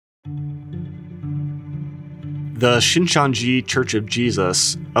The Shincheonji Church of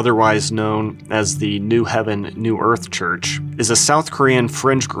Jesus, otherwise known as the New Heaven, New Earth Church, is a South Korean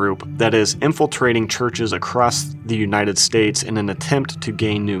fringe group that is infiltrating churches across the United States in an attempt to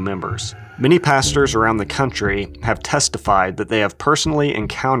gain new members. Many pastors around the country have testified that they have personally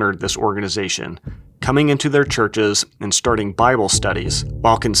encountered this organization, coming into their churches and starting Bible studies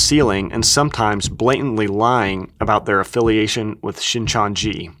while concealing and sometimes blatantly lying about their affiliation with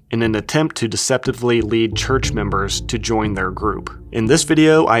Shincheonji in an attempt to deceptively lead church members to join their group. In this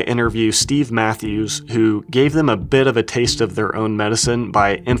video, I interview Steve Matthews, who gave them a bit of a taste of their own medicine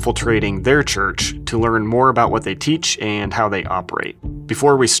by infiltrating their church to learn more about what they teach and how they operate.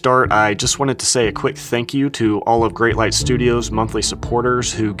 Before we start, I just wanted to say a quick thank you to all of Great Light Studios' monthly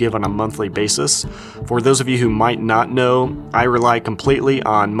supporters who give on a monthly basis. For those of you who might not know, I rely completely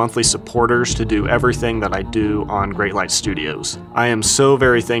on monthly supporters to do everything that I do on Great Light Studios. I am so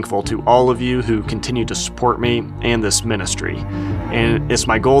very thankful to all of you who continue to support me and this ministry. And it's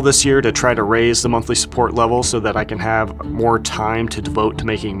my goal this year to try to raise the monthly support level so that I can have more time to devote to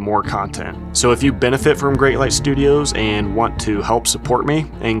making more content. So if you benefit from Great Light Studios and want to help support me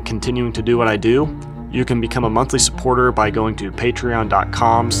and continuing to do what I do, you can become a monthly supporter by going to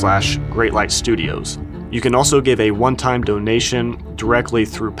patreon.com/greatlightstudios. You can also give a one-time donation directly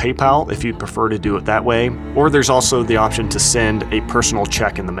through PayPal if you'd prefer to do it that way, or there's also the option to send a personal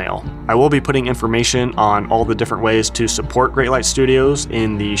check in the mail. I will be putting information on all the different ways to support Great Light Studios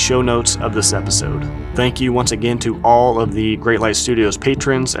in the show notes of this episode. Thank you once again to all of the Great Light Studios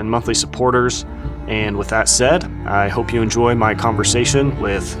patrons and monthly supporters. And with that said, I hope you enjoy my conversation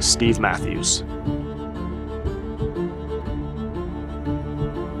with Steve Matthews.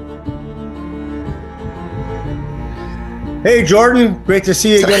 Hey, Jordan. Great to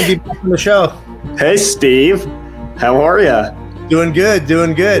see you again. Be back on the show. Hey, Steve. How are you? Doing good.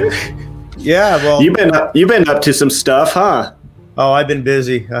 Yeah, well, you've been up to some stuff, huh? Oh, I've been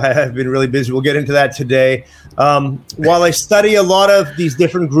busy. I've been really busy. We'll get into that today. While I study a lot of these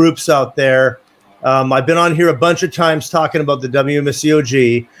different groups out there, I've been on here a bunch of times talking about the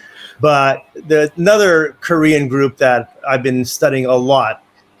WMSCOG, but another Korean group that I've been studying a lot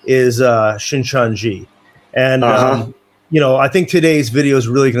is Shincheonji. And I think today's video is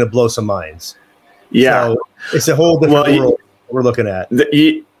really going to blow some minds. Yeah. So it's a whole different world we're looking at.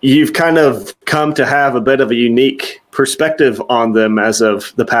 You've kind of come to have a bit of a unique perspective on them as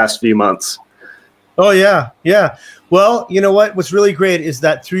of the past few months. Oh, yeah. Well, you know what? What's really great is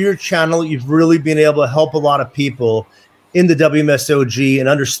that through your channel, you've really been able to help a lot of people in the WMSOG and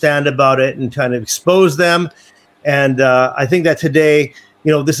understand about it and kind of expose them. And I think that today,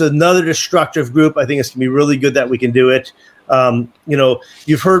 this is another destructive group. I think it's going to be really good that we can do it.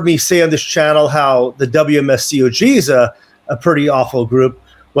 You've heard me say on this channel how the WMSCOG is a pretty awful group.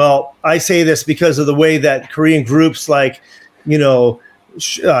 Well, I say this because of the way that Korean groups like,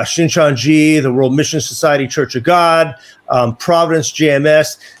 Shincheonji, the World Mission Society Church of God, Providence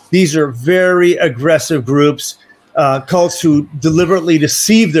JMS, these are very aggressive groups, cults who deliberately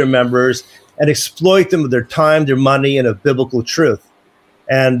deceive their members and exploit them with their time, their money, and of biblical truth.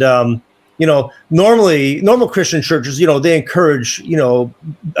 And, normal Christian churches, they encourage,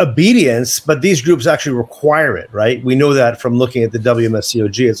 obedience, but these groups actually require it, right? We know that from looking at the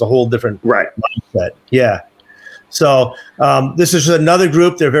WMSCOG. It's a whole different mindset. Yeah. So this is another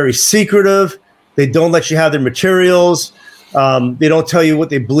group. They're very secretive. They don't let you have their materials. They don't tell you what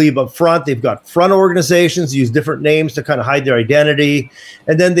they believe up front. They've got front organizations, use different names to kind of hide their identity.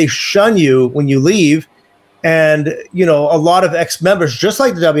 And then they shun you when you leave. And, a lot of ex-members, just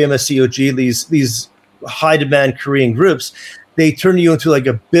like the WMSCOG, these high-demand Korean groups, they turn you into like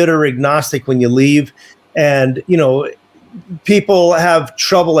a bitter agnostic when you leave. And, people have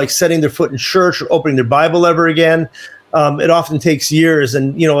trouble like setting their foot in church or opening their Bible ever again. It often takes years.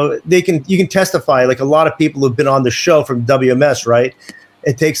 And, you can testify, like a lot of people who've been on the show from WMS, right?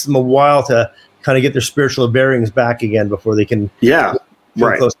 It takes them a while to kind of get their spiritual bearings back again before they can get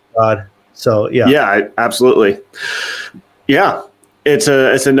close to God. So, yeah, absolutely. Yeah, it's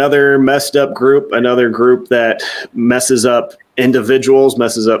another messed up group, another group that messes up individuals,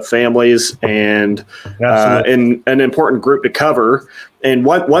 messes up families, and an important group to cover. And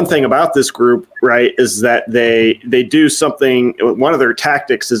one thing about this group, right, is that they do something. One of their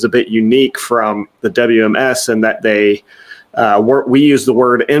tactics is a bit unique from the WMS, and that we use the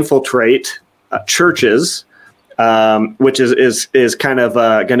word infiltrate churches. Which is kind of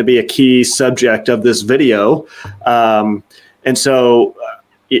going to be a key subject of this video. And so,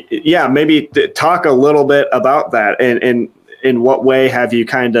 maybe talk a little bit about that. And in what way have you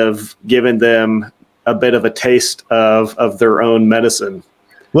kind of given them a bit of a taste of their own medicine?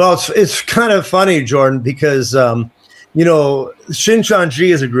 Well, it's kind of funny, Jordan, because Shincheonji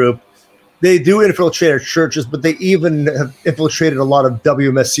is a group. They do infiltrate our churches, but they even have infiltrated a lot of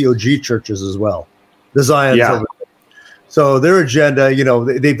WMSCOG churches as well. The Zions. Yeah. So their agenda,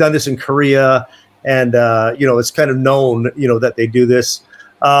 they've done this in Korea, and it's kind of known, that they do this.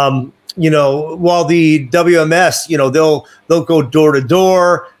 While the WMS, they'll go door to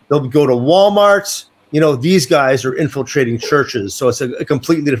door, they'll go to Walmarts. These guys are infiltrating churches, so it's a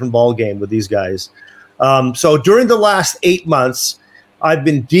completely different ball game with these guys. So during the last 8 months, I've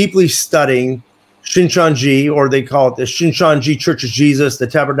been deeply studying Shincheonji, or they call it the Shincheonji Church of Jesus, the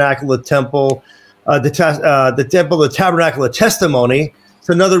Tabernacle of Temple, the Temple, the Tabernacle of Testimony. It's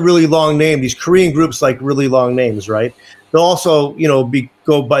another really long name. These Korean groups like really long names, right? They'll also,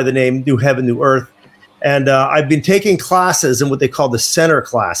 go by the name New Heaven, New Earth. And I've been taking classes in what they call the center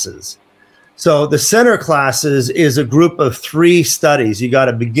classes. So the center classes is a group of 3 studies. You got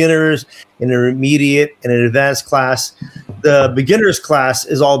a beginners, an intermediate, and an advanced class. The beginners class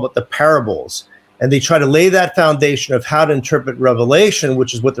is all about the parables. And they try to lay that foundation of how to interpret Revelation,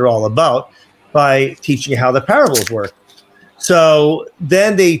 which is what they're all about, by teaching you how the parables work. So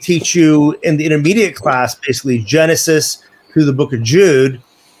then they teach you in the intermediate class, basically Genesis through the book of Jude,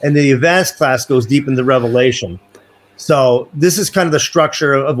 and the advanced class goes deep into Revelation. So this is kind of the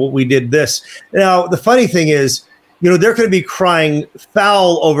structure of what we did this. Now, the funny thing is, they're going to be crying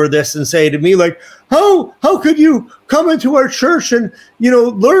foul over this and say to me, like, how could you come into our church and,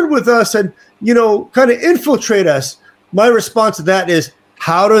 learn with us and, kind of infiltrate us? My response to that is,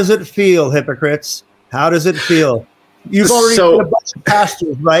 how does it feel, hypocrites? How does it feel? You've already seen a bunch of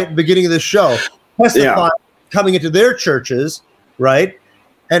pastors, right, at the beginning of the show, testifying, coming into their churches, right?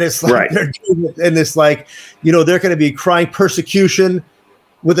 And it's like they're doing it, and it's like, they're going to be crying persecution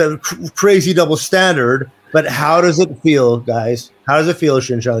with a crazy double standard. But how does it feel, guys? How does it feel,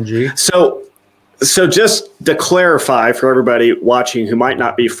 Shincheonji? So just to clarify for everybody watching who might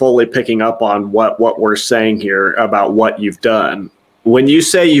not be fully picking up on what we're saying here about what you've done, when you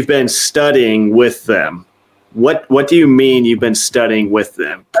say you've been studying with them, what do you mean you've been studying with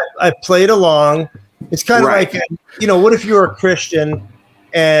them? I played along. It's kind of like, what if you were a Christian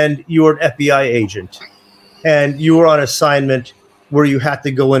and you were an FBI agent and you were on assignment where you had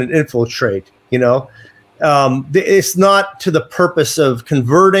to go in and infiltrate, it's not to the purpose of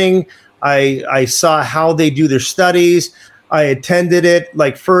converting. I saw how they do their studies. I attended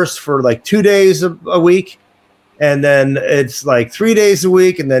it first for 2 days a week, and then it's 3 days a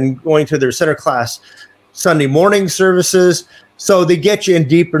week, and then going to their center class Sunday morning services. So they get you in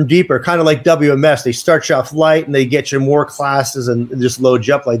deeper and deeper, kind of like WMS. They start you off light and they get you more classes and just load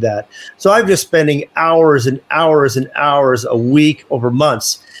you up like that. So I'm just spending hours and hours and hours a week over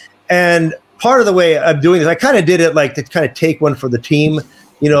months. And part of the way I'm doing this, I kind of did it to kind of take one for the team,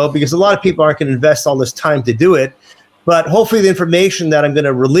 because a lot of people aren't going to invest all this time to do it. But hopefully the information that I'm going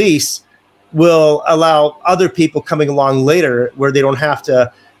to release will allow other people coming along later where they don't have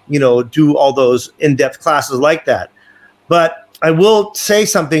to, do all those in-depth classes like that. But I will say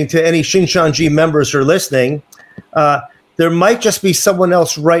something to any Shincheonji members who are listening. There might just be someone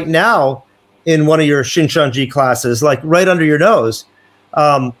else right now in one of your Shincheonji classes, right under your nose.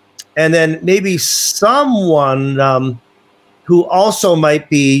 And then maybe someone who also might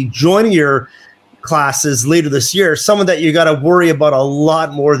be joining your classes later this year, someone that you got to worry about a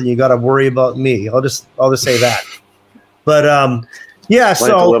lot more than you got to worry about me. I'll just say that. But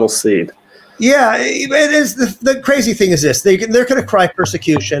so a little seed. Yeah, it is. The crazy thing is this: they're going to cry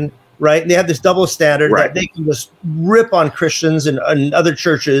persecution, right? And they have this double standard that they can just rip on Christians and other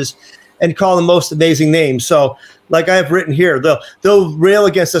churches and call them most amazing names. So, like I have written here, they'll rail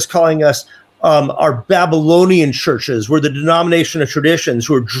against us, calling us our Babylonian churches. We're the denomination of traditions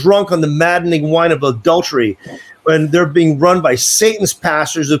who are drunk on the maddening wine of adultery, when they're being run by Satan's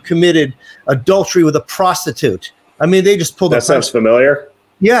pastors who committed adultery with a prostitute. I mean, they just pulled. That sounds familiar.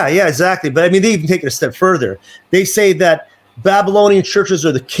 Yeah, exactly. But I mean, they even take it a step further. They say that Babylonian churches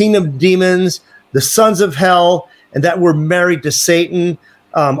are the kingdom of demons, the sons of hell, and that we're married to Satan.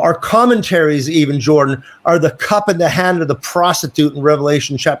 Our commentaries, even, Jordan, are the cup in the hand of the prostitute in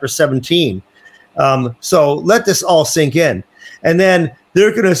Revelation chapter 17. So let this all sink in. And then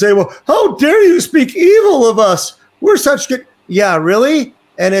they're going to say, well, how dare you speak evil of us? We're such good. Yeah, really?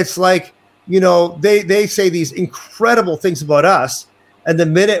 And it's like, they say these incredible things about us. And the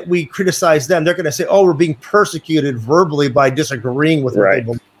minute we criticize them, they're going to say, oh, we're being persecuted verbally by disagreeing with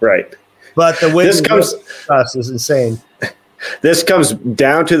them. Right. But the way this comes us is insane. This comes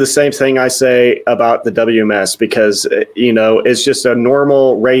down to the same thing I say about the WMS, because, it's just a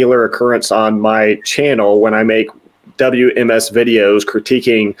normal, regular occurrence on my channel when I make WMS videos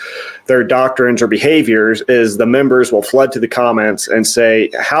critiquing their doctrines or behaviors is the members will flood to the comments and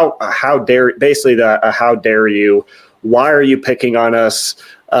say, how dare, basically how dare you? Why are you picking on us?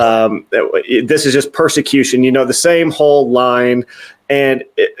 This is just persecution, the same whole line. And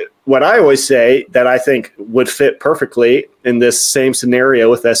what I always say that I think would fit perfectly in this same scenario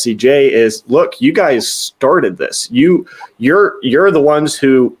with SCJ is, look, you guys started this. You're the ones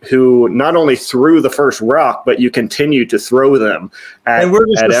who not only threw the first rock, but you continue to throw them at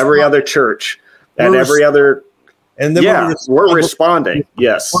every other church, at every other. And then we're responding.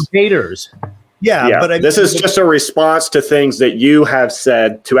 Yes. Haters. Yeah, but this is just a response to things that you have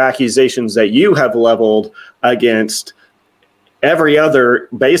said, to accusations that you have leveled against every other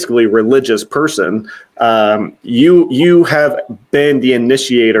basically religious person. You have been the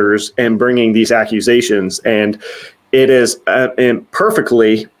initiators in bringing these accusations, and it is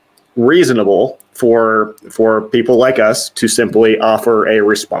perfectly reasonable for people like us to simply offer a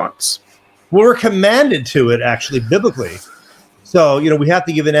response. We're commanded to it, actually, biblically. So, we have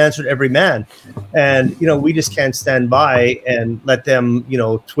to give an answer to every man. And, we just can't stand by and let them,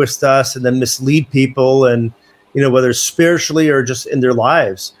 twist us and then mislead people, and, whether spiritually or just in their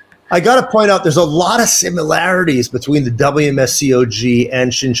lives. I got to point out, there's a lot of similarities between the WMSCOG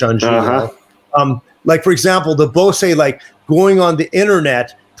and Shincheonji. Uh-huh. Like, for example, they both say, like, going on the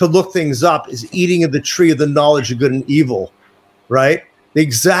internet to look things up is eating of the tree of the knowledge of good and evil, right?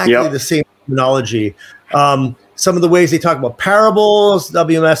 Exactly the same terminology. Some of the ways they talk about parables,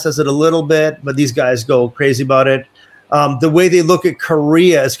 WMS does it a little bit, but these guys go crazy about it. The way they look at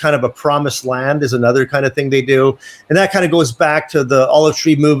Korea as kind of a promised land is another kind of thing they do. And that kind of goes back to the olive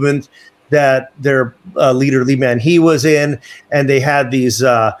tree movement that their leader, Lee Man-hee, was in. And they had these,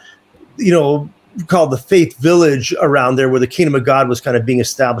 called the Faith Village around there, where the kingdom of God was kind of being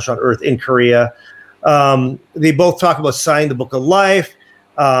established on earth in Korea. They both talk about signing the book of life.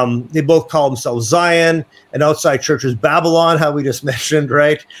 They both call themselves Zion, and outside churches Babylon, how we just mentioned,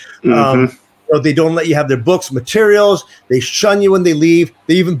 right? Mm-hmm. They don't let you have their books, materials. They shun you when they leave.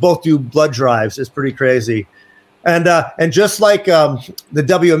 They even both do blood drives. It's pretty crazy. And just like the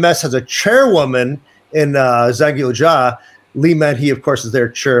WMS has a chairwoman in Zangyo-ja, Lee Man-hee, of course, is their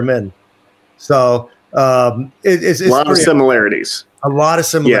chairman. So it's a lot of similarities. A lot of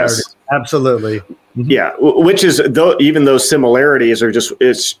similarities. Yes. Absolutely. Mm-hmm. Yeah, which is even those similarities are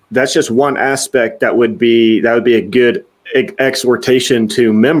that's just one aspect that would be a good exhortation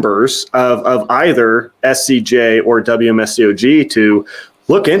to members of either SCJ or WMSCOG to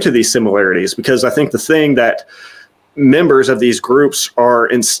look into these similarities, because I think the thing that members of these groups are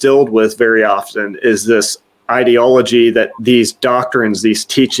instilled with very often is this ideology that these doctrines, these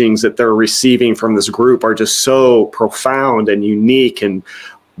teachings that they're receiving from this group are just so profound and unique, and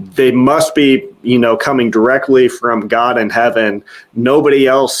they must be, coming directly from God in heaven. Nobody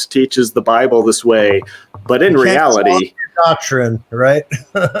else teaches the Bible this way. But in reality, doctrine, right?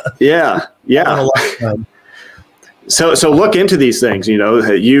 Yeah. So look into these things.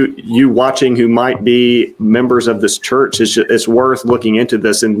 You watching who might be members of this church is worth looking into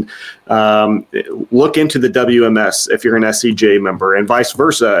this, and look into the WMS if you're an SCJ member, and vice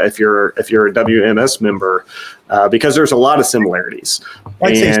versa if you're a WMS member, because there's a lot of similarities.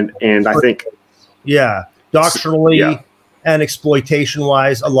 And I think, doctrinally and exploitation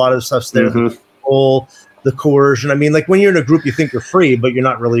wise, a lot of stuff's there. Mm-hmm. The coercion. I mean, like when you're in a group, you think you're free, but you're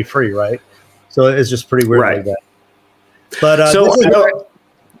not really free, right? So it's just pretty weird like that. But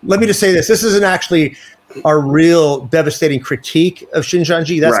let me just say this. This isn't actually our real devastating critique of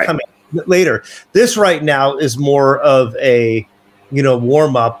Shincheonji. That's coming later. This right now is more of a,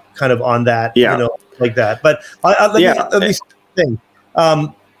 warm up kind of on that, like that. But let me say thing.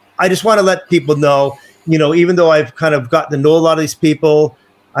 I just want to let people know, even though I've kind of gotten to know a lot of these people,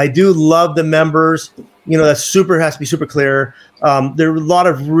 I do love the members. That has to be super clear. There are a lot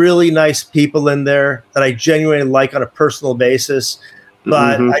of really nice people in there that I genuinely like on a personal basis,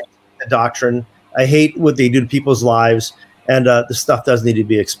 but I hate the doctrine. I hate what they do to people's lives, and the stuff does need to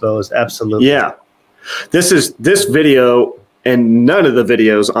be exposed. Absolutely. Yeah. This video and none of the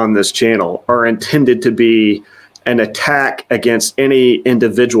videos on this channel are intended to be an attack against any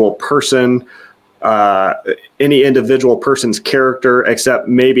individual person, any individual person's character, except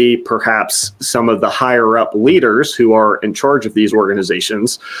maybe perhaps some of the higher up leaders who are in charge of these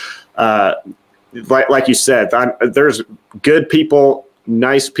organizations. Like you said, there's good people,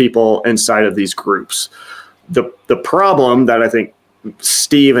 nice people inside of these groups. The problem that I think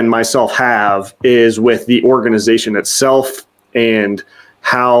Steve and myself have is with the organization itself and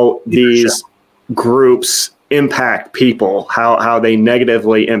how these groups impact people, how they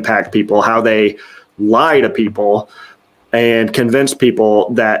negatively impact people, how they lie to people, and convince people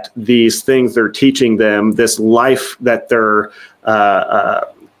that these things they're teaching them, this life that they're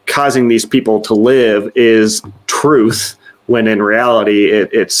causing these people to live, is truth, when in reality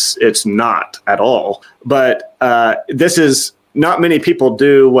it's not at all. But this is not many people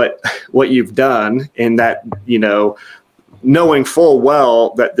do what you've done, in that, knowing full well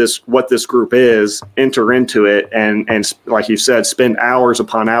that what this group is, enter into it, and like you said, spend hours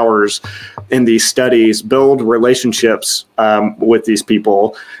upon hours in these studies, build relationships with these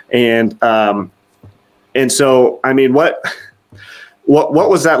people, and so, I mean, what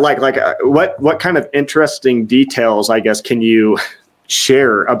was that like? Like, what kind of interesting details, I guess, can you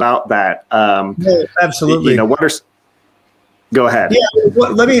share about that? Yeah, absolutely. Go ahead. Yeah,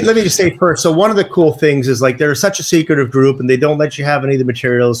 well, let me just say first. So one of the cool things is, like, they're such a secretive group, and they don't let you have any of the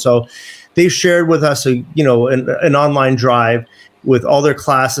materials. So they shared with us an online drive with all their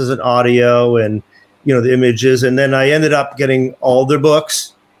classes and audio and the images. And then I ended up getting all their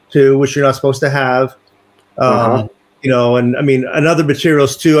books too, which you're not supposed to have. And I mean, and other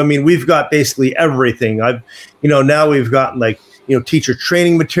materials too. I mean, we've got basically everything. Now we've got, like, teacher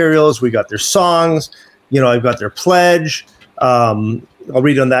training materials. We got their songs. I've got their pledge. I'll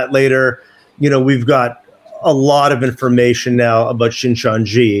read on that later. We've got a lot of information now about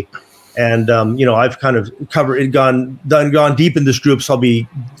Shincheonji, and I've kind of gone deep in this group, so I'll be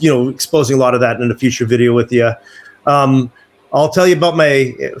exposing a lot of that in a future video with you. I'll tell you about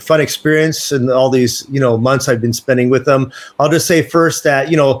my fun experience and all these months I've been spending with them. I'll just say first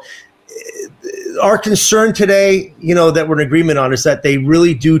that our concern today, that we're in agreement on, is that they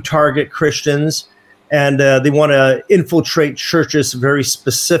really do target Christians. And they want to infiltrate churches very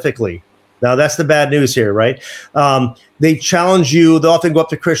specifically. Now, that's the bad news here, right? They challenge you. They'll often go up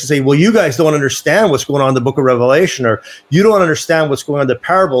to Christians and say, well, you guys don't understand what's going on in the book of Revelation, or you don't understand what's going on in the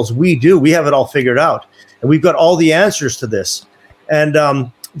parables. We do. We have it all figured out. And we've got all the answers to this.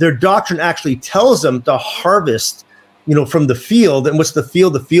 And their doctrine actually tells them to harvest, from the field. And what's the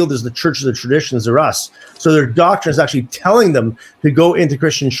field? The field is the churches, the traditions, are us. So their doctrine is actually telling them to go into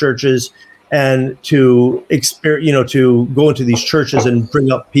Christian churches and to to go into these churches and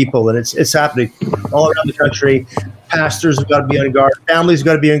bring up people. And it's happening all around the country. Pastors have got to be on guard. Families have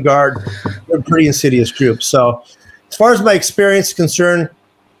got to be on guard. They're a pretty insidious group. So as far as my experience is concerned,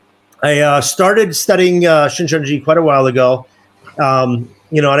 I started studying Shincheonji quite a while ago. And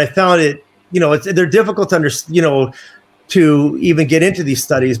I found it, they're difficult to understand, to even get into these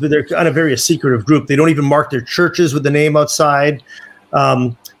studies, but they're kind of very a secretive group. They don't even mark their churches with the name outside.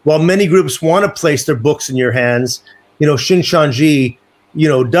 While many groups want to place their books in your hands, Shincheonji,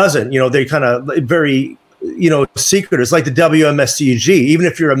 doesn't. They kind of very, secret. It's like the WMSCG. Even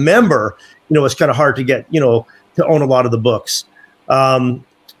if you're a member, it's kind of hard to get, to own a lot of the books.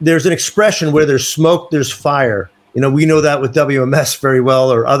 There's an expression where there's smoke, there's fire. We know that with WMS very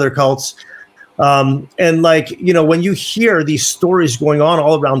well, or other cults. And when you hear these stories going on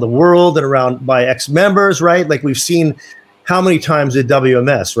all around the world and around by ex-members, right? Like, we've seen how many times at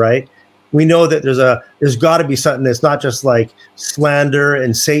WMS, right? We know that there's got to be something that's not just like slander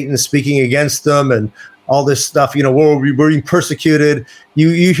and Satan speaking against them and all this stuff. We're being persecuted.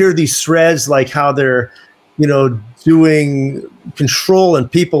 You hear these threads, like how they're, doing control in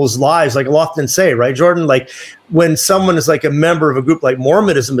people's lives, like I'll often say, right, Jordan? Like, when someone is like a member of a group like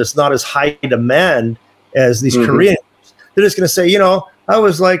Mormonism, it's not as high demand as these Koreans. They're just going to say, I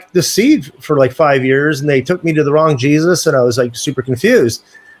was like deceived for like 5 years, and they took me to the wrong Jesus, and I was like super confused.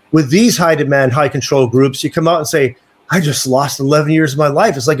 With these high demand, high control groups, you come out and say, I just lost 11 years of my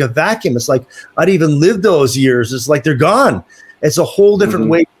life. It's like a vacuum. It's like I'd even lived those years. It's like they're gone. It's a whole different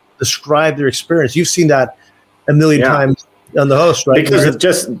way to describe their experience. You've seen that a million times on the host, right? Because of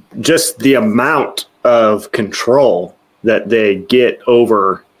just the amount of control that they get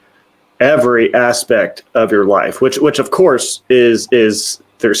over every aspect of your life, which of course is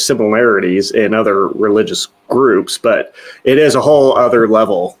there's similarities in other religious groups, but it is a whole other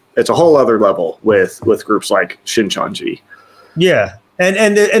level. It's a whole other level with groups like Shincheonji. Yeah.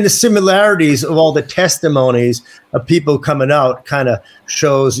 And the similarities of all the testimonies of people coming out kind of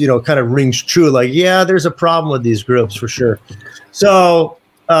shows, kind of rings true. Like, yeah, there's a problem with these groups for sure. So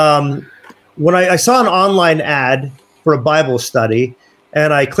when I saw an online ad for a Bible study,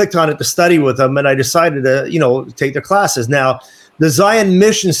 and I clicked on it to study with them, and I decided to, take their classes. Now, the Zion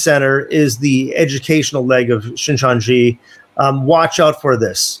Mission Center is the educational leg of Shincheonji. Watch out for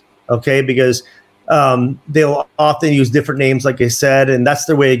this, okay? Because they'll often use different names, like I said, and that's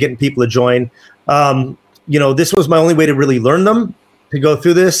their way of getting people to join. This was my only way to really learn them, to go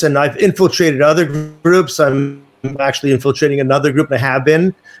through this, and I've infiltrated other groups. I'm actually infiltrating another group, and I have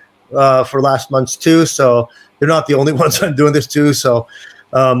been for last months too. So they're not the only ones I'm doing this to. So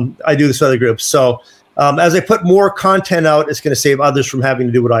I do this other groups. So as I put more content out, it's going to save others from having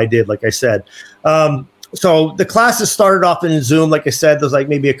to do what I did, like I said. So the classes started off in Zoom, like I said, there's like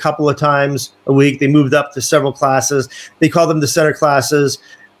maybe a couple of times a week. They moved up to several classes. They call them the center classes.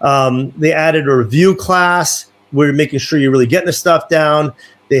 They added a review class where you're making sure you're really getting the stuff down.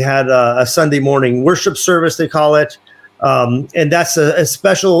 They had a Sunday morning worship service, they call it. And that's a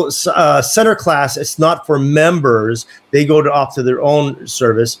special center class. It's not for members. They go off to their own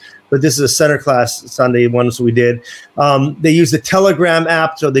service. But this is a center class Sunday one, so we did. They use the Telegram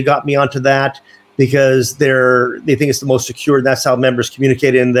app, so they got me onto that because they think it's the most secure. And that's how members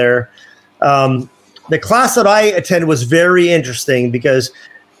communicate in there. The class that I attended was very interesting because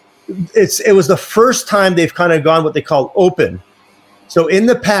it was the first time they've kind of gone what they call open. So in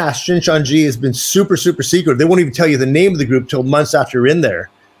the past, Shincheonji has been super, super secret. They won't even tell you the name of the group till months after you're in there.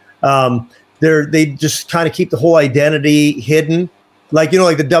 They just kind of keep the whole identity hidden. Like,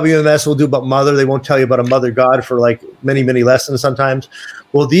 like the WMS will do about mother. They won't tell you about a mother God for like many, many lessons sometimes.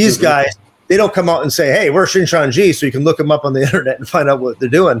 Well, these guys, they don't come out and say, hey, we're Shincheonji, so you can look them up on the internet and find out what they're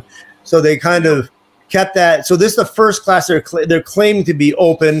doing. So they kind of kept that. So this is the first class they're claiming to be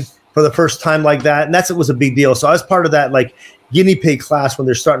open for the first time like that. And it was a big deal. So I was part of that like guinea pig class when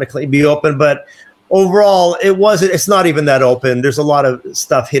they're starting to be open. But overall, it's not even that open. There's a lot of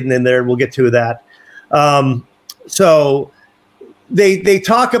stuff hidden in there. We'll get to that. So they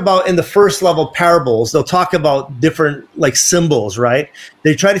talk about in the first level parables, they'll talk about different like symbols, right?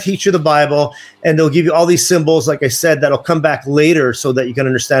 They try to teach you the Bible and they'll give you all these symbols, like I said, that'll come back later so that you can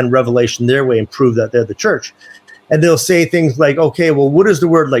understand Revelation their way and prove that they're the church. And they'll say things like, okay, well, what does the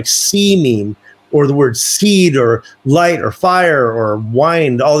word like sea mean? Or the word seed or light or fire or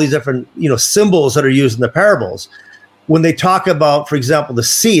wine, all these different, symbols that are used in the parables. When they talk about, for example, the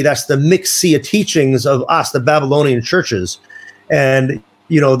sea, that's the mixed sea of teachings of us, the Babylonian churches. And,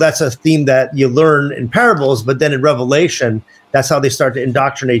 that's a theme that you learn in parables, but then in Revelation, that's how they start to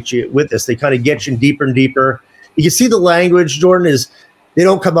indoctrinate you with this. They kind of get you deeper and deeper. You can see the language, Jordan, is they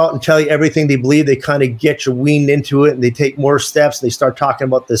don't come out and tell you everything they believe. They kind of get you weaned into it and they take more steps. And they start talking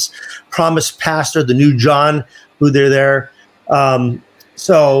about this promised pastor, the new John, who they're there.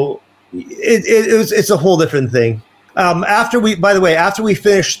 So it's a whole different thing. After we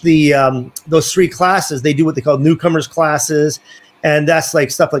finish those three classes, they do what they call newcomers classes. And that's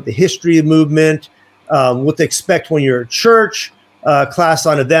like stuff like the history of movement, what to expect when you're at church, class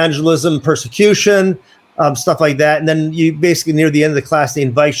on evangelism, persecution, stuff like that. And then you basically near the end of the class, they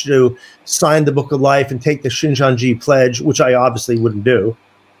invite you to sign the Book of Life and take the Shincheonji pledge, which I obviously wouldn't do,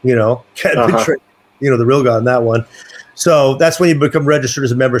 can't betray, the real God in that one. So that's when you become registered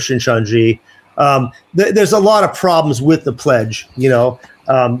as a member of Shincheonji. There's a lot of problems with the pledge.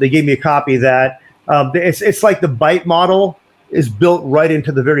 They gave me a copy of that. It's like the bite model is built right into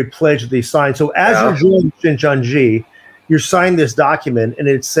the very pledge that they sign. So as you're joining Shincheonji, you're signing this document and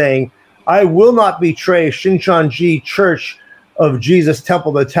it's saying, I will not betray Shincheonji Church of Jesus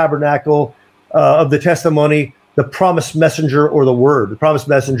Temple, the Tabernacle of the Testimony, the Promised Messenger, or the Word. The Promised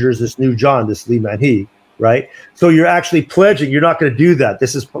Messenger is this new John, this Lee Man-hee, right? So you're actually pledging. You're not going to do that.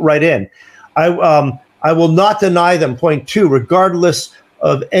 This is right in. I will not deny them, point 2, regardless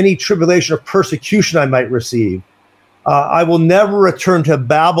of any tribulation or persecution I might receive. I will never return to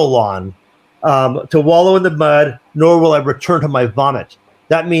Babylon to wallow in the mud, nor will I return to my vomit.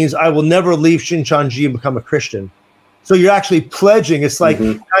 That means I will never leave Shincheonji and become a Christian. So you're actually pledging. It's like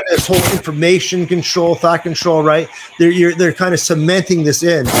kind of this whole information control, thought control, right? They're kind of cementing this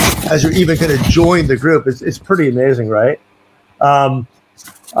in as you're even going to join the group. It's pretty amazing, right? There's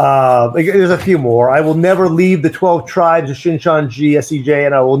a few more. I will never leave the 12 tribes of Shincheonji, SEJ,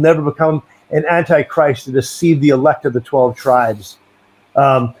 and I will never become an antichrist to deceive the elect of the 12 tribes.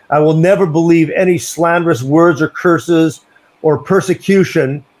 I will never believe any slanderous words or curses or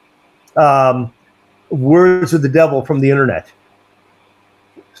persecution, words of the devil from the internet.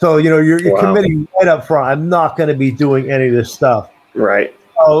 So, you're committing right up front. I'm not going to be doing any of this stuff. Right.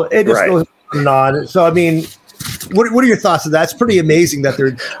 So it just goes on. So, I mean, what are your thoughts of that? It's pretty amazing that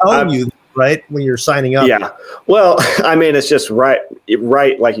they're telling you, right, when you're signing up. Yeah. Well, I mean, it's just right,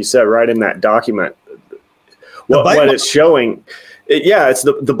 like you said, right in that document. What it's showing. It's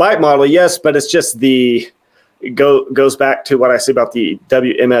the bite model, yes, but it's just goes back to what I say about the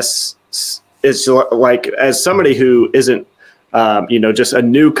WMS. It's like, as somebody who isn't, just a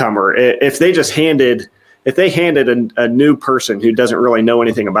newcomer, if they handed a new person who doesn't really know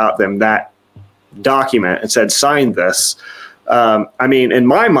anything about them that document and said, sign this. I mean, in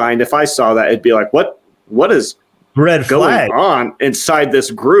my mind, if I saw that, it'd be like, what is red going flag on inside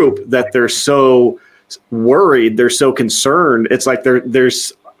this group that they're so worried, they're so concerned. It's like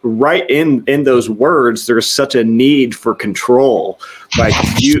there's right in those words, there's such a need for control. Like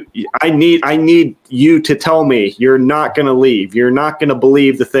I need you to tell me you're not going to leave. You're not going to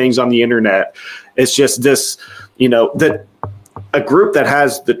believe the things on the internet. It's just this, that a group that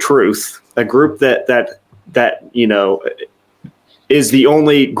has the truth, a group that is the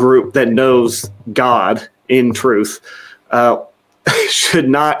only group that knows God in truth, should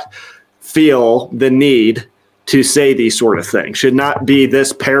not feel the need to say these sort of things, should not be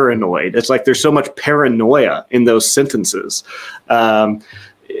this paranoid. It's like there's so much paranoia in those sentences. That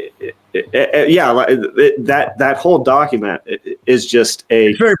whole document is just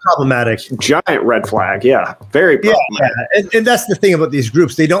it's very problematic, giant red flag. Yeah, very problematic. Yeah. And that's the thing about these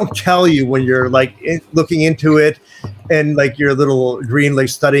groups. They don't tell you when you're like looking into it and like you're a little green, like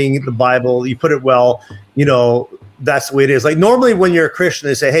studying the Bible, you put it well, that's the way it is. Like normally when you're a Christian,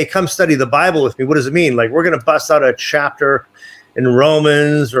 they say, hey, come study the Bible with me. What does it mean? Like we're going to bust out a chapter in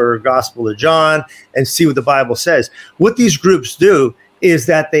Romans or Gospel of John and see what the Bible says. What these groups do is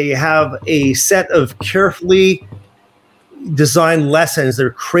that they have a set of carefully designed lessons that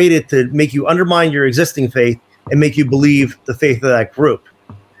are created to make you undermine your existing faith and make you believe the faith of that group.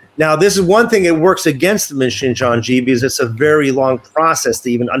 Now, this is one thing that works against them in Shincheonji because it's a very long process to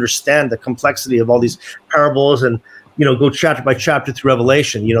even understand the complexity of all these parables and, go chapter by chapter through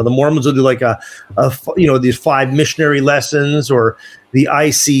Revelation. The Mormons will do like these 5 missionary lessons, or the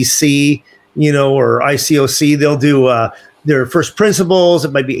ICC, or ICOC. They'll do their first principles.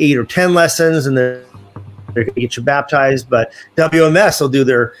 It might be 8 or 10 lessons, and then they're going to get you baptized. But WMS will do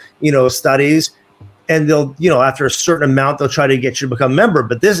their, studies. And they'll, after a certain amount, they'll try to get you to become a member.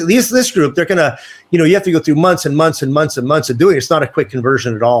 But this group, they're going to, you have to go through months and months and months and months of doing it. It's not a quick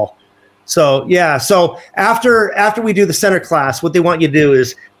conversion at all. So, yeah. So after we do the center class, what they want you to do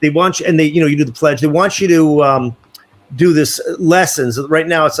is they want you, and you do the pledge. They want you to do this lessons. Right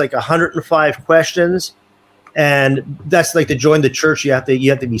now, it's like 105 questions. And that's like to join the church. You have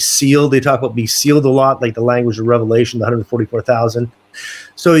to be sealed. They talk about be sealed a lot, like the language of Revelation, the 144,000.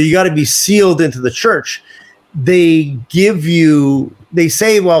 So you got to be sealed into the church. They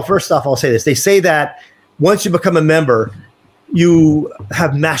say, well, first off, I'll say this. They say that once you become a member, you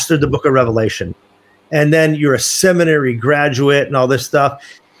have mastered the book of Revelation. And then you're a seminary graduate and all this stuff.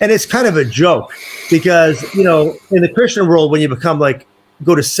 And it's kind of a joke because, in the Christian world, when you become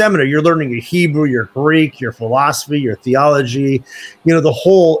go to seminary, you're learning your Hebrew, your Greek, your philosophy, your theology, the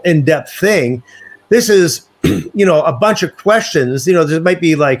whole in-depth thing. This is, a bunch of questions. There might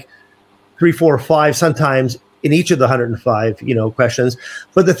be 3, 4, 5 sometimes in each of the 105, questions.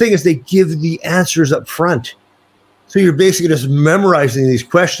 But the thing is, they give the answers up front. So you're basically just memorizing these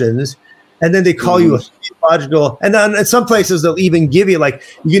questions, and then they call you a theological. And then in some places, they'll even give you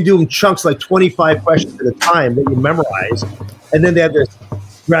you can do them chunks 25 questions at a time that you memorize. And then they have this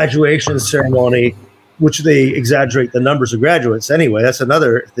graduation ceremony, which they exaggerate the numbers of graduates. Anyway, that's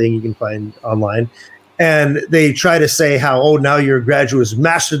another thing you can find online. And they try to say how, now your graduate has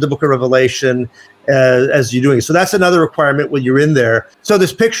mastered the book of Revelation as you're doing it. So that's another requirement when you're in there. So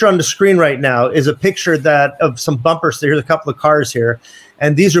this picture on the screen right now is a picture of some bumpers. There's a couple of cars here.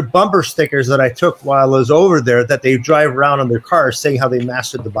 And these are bumper stickers that I took while I was over there that they drive around on their cars saying how they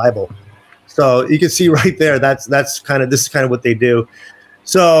mastered the Bible. So you can see right there, this is kind of what they do.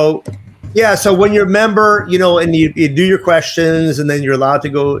 So, yeah, so when you're a member, and you do your questions, and then you're allowed to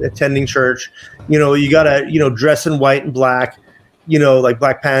go attending church, you got to, dress in white and black, like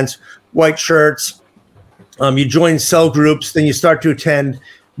black pants, white shirts. You join cell groups, then you start to attend.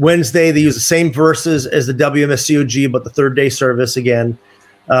 Wednesday, they use the same verses as the WMSCOG, but the third day service again.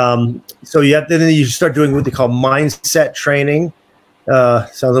 So then you start doing what they call mindset training.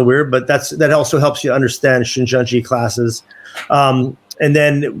 Sounds a little weird, but that also helps you understand Shincheonji classes. And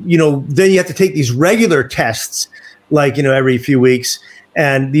then you have to take these regular tests, every few weeks.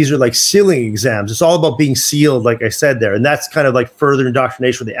 And these are sealing exams. It's all about being sealed, like I said there. And that's kind of further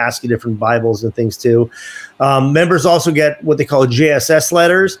indoctrination where they ask you different Bibles and things too. Members also get what they call JSS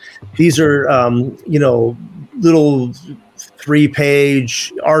letters. These are, little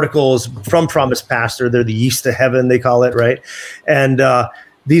 3-page articles from Promised Pastor. They're the yeast to heaven, they call it, right? And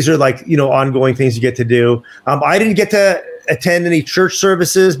these are ongoing things you get to do. I didn't get to attend any church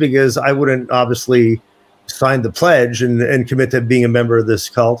services because I wouldn't obviously sign the pledge and commit to being a member of this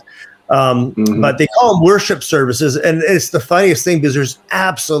cult. But they call them worship services. And it's the funniest thing because there's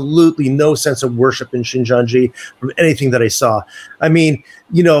absolutely no sense of worship in Shincheonji from anything that I saw. I mean,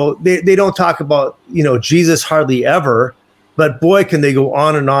 they don't talk about, Jesus hardly ever, but boy, can they go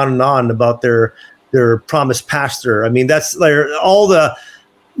on and on and on about their their promised pastor. I mean, that's like all the,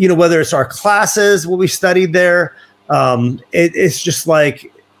 whether it's our classes, what we studied there, it's just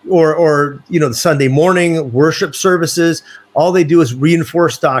like, or the Sunday morning worship services, all they do is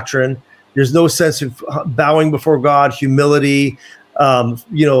reinforce doctrine. There's no sense of bowing before God, humility,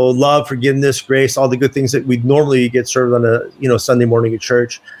 love, forgiveness, grace, all the good things that we'd normally get served on a, Sunday morning at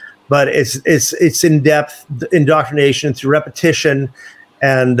church. But it's in-depth indoctrination through repetition.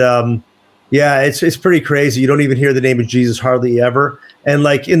 And it's pretty crazy. You don't even hear the name of Jesus hardly ever. And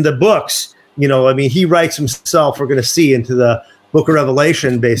like in the books, he writes himself, we're going to see into the book of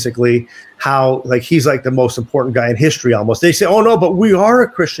Revelation, basically, how like he's like the most important guy in history almost. They say, oh no, but we are a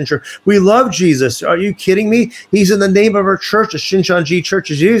Christian church. We love Jesus. Are you kidding me? He's in the name of our church, the Shincheonji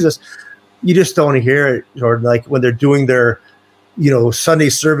Church of Jesus. You just don't hear it. Or like when they're doing their, Sunday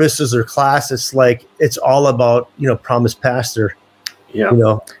services or class, it's like, it's all about, promised pastor.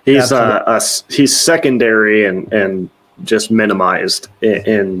 Yeah. He's secondary and just minimized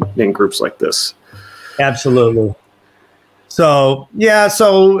in groups like this. Absolutely. So, they have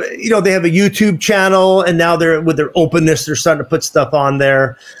a YouTube channel, and now they're with their openness, they're starting to put stuff on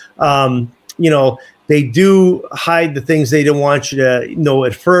there. They do hide the things they don't want you to know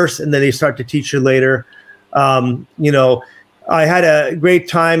at first, and then they start to teach you later. I had a great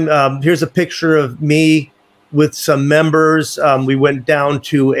time. Here's a picture of me with some members. We went down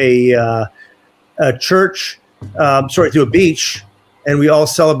to a church, to a beach, and we all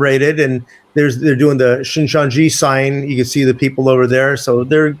celebrated, and they're doing the Shincheonji sign. You can see the people over there. So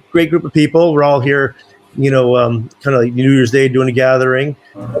they're a great group of people. We're all here, kind of like New Year's Day doing a gathering.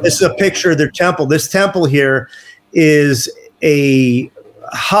 This is a picture of their temple. This temple here is a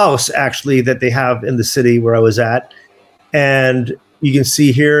house, actually, that they have in the city where I was at. And you can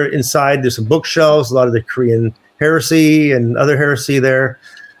see here inside, there's some bookshelves, a lot of the Korean heresy and other heresy there.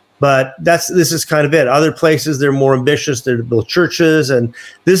 But this is kind of it. Other places, they're more ambitious. They're to build churches. And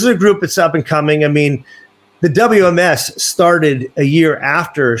this is a group that's up and coming. I mean, the WMS started a year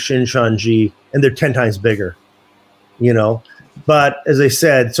after Shincheonji, and they're 10 times bigger, But as I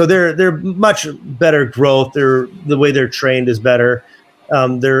said, so they're much better growth. The way they're trained is better.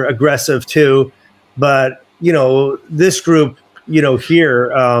 They're aggressive too. But, this group, here,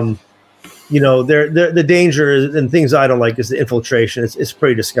 the danger and things I don't like is the infiltration. It's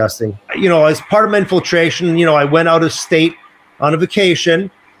pretty disgusting. As part of my infiltration, I went out of state on a vacation,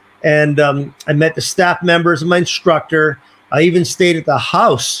 and I met the staff members and my instructor. I even stayed at the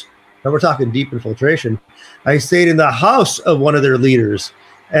house. Now we're talking deep infiltration. I stayed in the house of one of their leaders.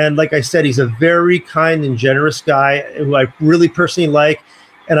 And like I said, he's a very kind and generous guy who I really personally like.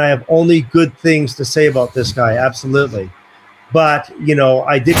 And I have only good things to say about this guy. Absolutely. But,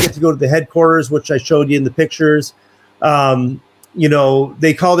 I did get to go to the headquarters, which I showed you in the pictures.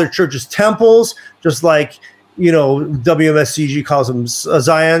 They call their churches temples, just like, WMSCG calls them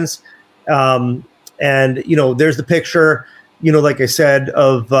Zions. There's the picture, like I said,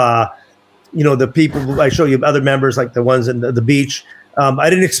 of, the people. I show you other members, like the ones in the beach. I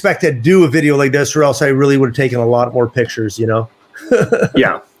didn't expect to do a video like this, or else I really would have taken a lot more pictures,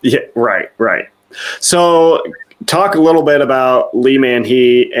 Yeah, right. So talk a little bit about Lee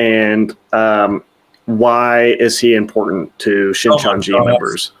Man-hee and why is he important to Shincheonji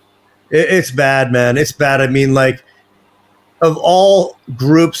members? It's bad, man. It's bad. I mean, like, of all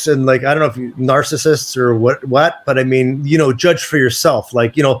groups, and like, I don't know if you narcissists or what, but I mean, judge for yourself.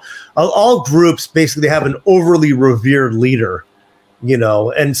 Like, all groups basically have an overly revered leader,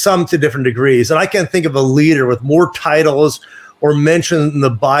 and some to different degrees. And I can't think of a leader with more titles or mentioned in the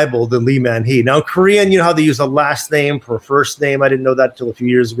Bible than Lee Man-hee. Now, in Korean, how they use a last name for a first name. I didn't know that until a few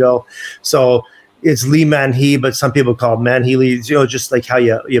years ago. So it's Lee Man-hee, but some people call him Man-hee Lee, just like how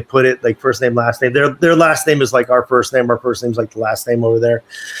you put it, like first name, last name. Their last name is like our first name. Our first name is like the last name over there.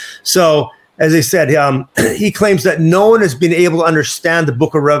 So as I said, he claims that no one has been able to understand the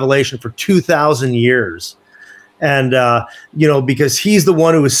book of Revelation for 2,000 years. And, because he's the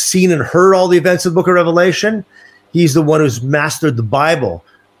one who has seen and heard all the events of the book of Revelation. He's the one who's mastered the Bible.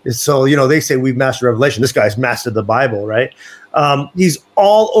 So, they say we've mastered Revelation. This guy's mastered the Bible, right? He's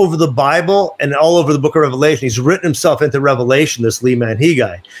all over the Bible and all over the book of Revelation. He's written himself into Revelation, this Lee Man-hee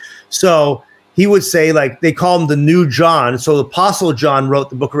guy. So he would say, like, they call him the new John. So the Apostle John wrote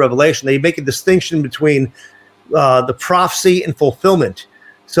the book of Revelation. They make a distinction between the prophecy and fulfillment.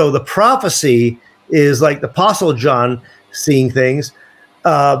 So the prophecy is like the Apostle John seeing things.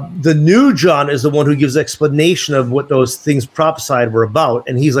 The new John is the one who gives explanation of what those things prophesied were about,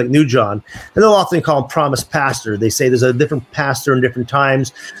 and he's like new John. And they'll often call him promised pastor. They say there's a different pastor in different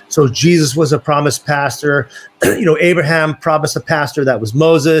times. So Jesus was a promised pastor. Abraham promised a pastor, that was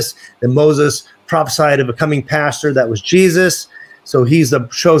Moses, and Moses prophesied of a coming pastor that was Jesus. So he's the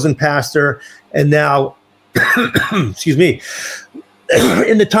chosen pastor. And now, excuse me,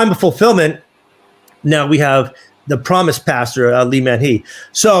 in the time of fulfillment, now we have the promised pastor, Lee Man-hee.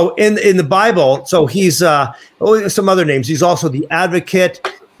 So in the Bible, so he's some other names. He's also the advocate.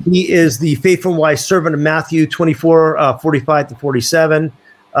 He is the faithful and wise servant of Matthew 24, 45 to 47.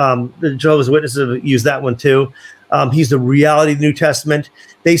 The Jehovah's Witnesses have used that one too. He's the reality of the New Testament.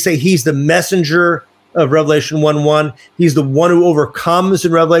 They say he's the messenger of Revelation 1:1. He's the one who overcomes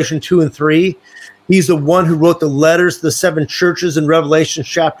in Revelation 2 and 3. He's the one who wrote the letters to the 7 churches in Revelation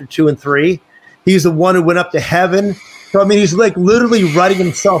chapter 2 and 3. He's the one who went up to heaven. So, I mean, he's like literally writing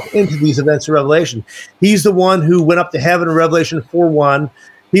himself into these events of Revelation. He's the one who went up to heaven in Revelation 4:1.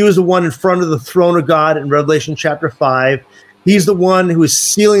 He was the one in front of the throne of God in Revelation chapter 5. He's the one who is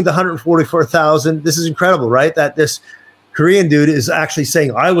sealing the 144,000. This is incredible, right? That this Korean dude is actually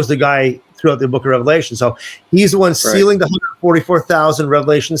saying, I was the guy throughout the book of Revelation. So he's the one sealing the 144,000,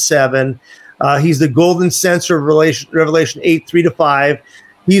 Revelation 7. He's the golden censer of Revelation 8, 3 to 5.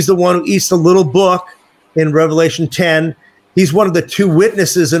 He's the one who eats the little book in Revelation 10. He's one of the 2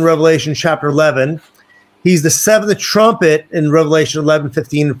 witnesses in Revelation chapter 11. He's the 7th trumpet in Revelation 11,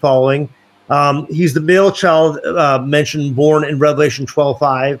 15 and following. He's the male child mentioned, born in Revelation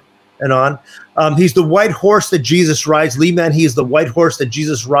 12:5 and on. He's the white horse that Jesus rides. Lee Man-hee is the white horse that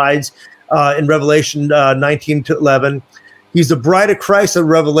Jesus rides in Revelation 19 to 11. He's the bride of Christ in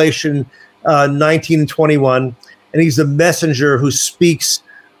Revelation 19 and 21. And he's the messenger who speaks,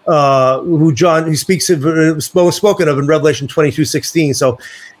 he speaks of, spoken of in Revelation 22:16. So,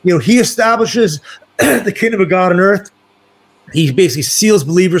 he establishes the kingdom of God on earth. He basically seals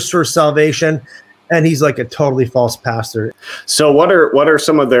believers for salvation, and he's like a totally false pastor. So what are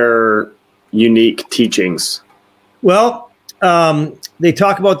some of their unique teachings? Well, they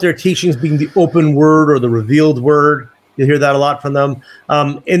talk about their teachings being the open word or the revealed word. You'll hear that a lot from them.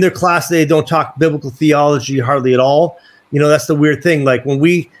 In their class, they don't talk biblical theology hardly at all. That's the weird thing. Like when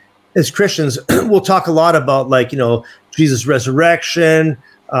we, as Christians, we'll talk a lot about Jesus' resurrection,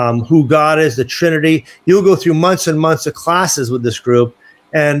 who God is, the Trinity. You'll go through months and months of classes with this group,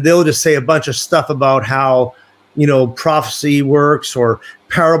 and they'll just say a bunch of stuff about how, prophecy works or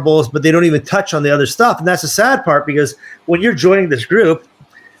parables, but they don't even touch on the other stuff. And that's the sad part, because when you're joining this group,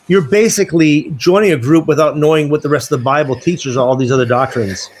 you're basically joining a group without knowing what the rest of the Bible teaches, all these other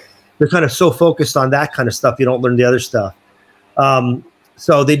doctrines. They're kind of so focused on that kind of stuff, you don't learn the other stuff.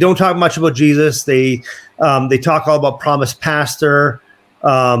 So they don't talk much about Jesus. They talk all about promised pastor,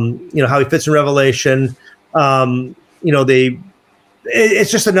 how he fits in Revelation.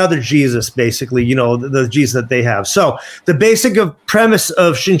 It's just another Jesus, basically, the Jesus that they have. So the basic premise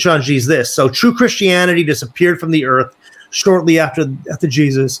of Shincheonji is this. So true Christianity disappeared from the earth shortly after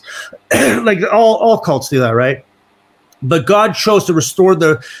Jesus. Like all cults do that, right? But God chose to restore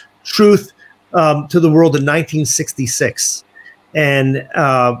the truth to the world in 1966. And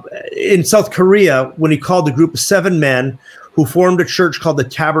in South Korea, when he called the group of 7 men who formed a church called the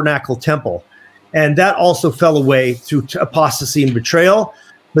Tabernacle Temple. And that also fell away through apostasy and betrayal.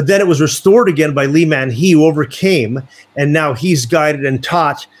 But then it was restored again by Lee Man-hee, who overcame. And now he's guided and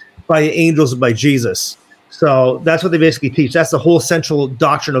taught by the angels and by Jesus. So that's what they basically teach. That's the whole central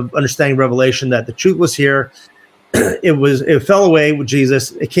doctrine of understanding Revelation, that the truth was here. It fell away with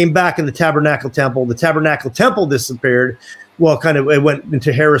Jesus. It came back in the Tabernacle Temple. The Tabernacle Temple disappeared. Well, it went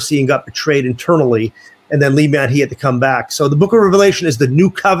into heresy and got betrayed internally. And then Lee Man-hee had to come back. So the book of Revelation is the new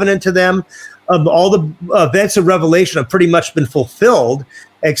covenant to them. All the events of Revelation have pretty much been fulfilled,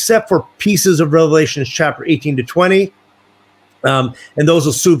 except for pieces of Revelation chapter 18 to 20. And those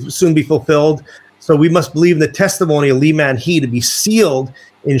will soon be fulfilled. So we must believe in the testimony of Lee Man-hee to be sealed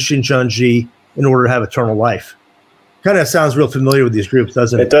in Shincheonji in order to have eternal life. Kind of sounds real familiar with these groups,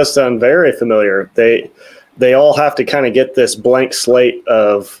 doesn't it? It does sound very familiar. They all have to kind of get this blank slate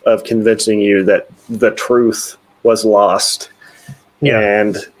of convincing you that the truth was lost. Yeah.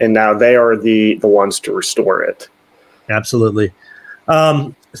 And now they are the ones to restore it. Absolutely.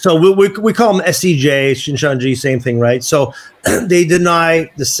 So we call them SCJ, Shincheonji, same thing, right? So they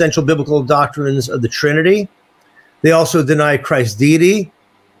deny the central biblical doctrines of the Trinity. They also deny Christ's deity,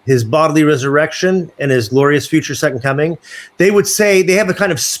 his bodily resurrection, and his glorious future second coming. They would say, they have a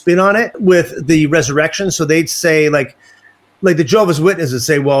kind of spin on it with the resurrection. So they'd say, like the Jehovah's Witnesses would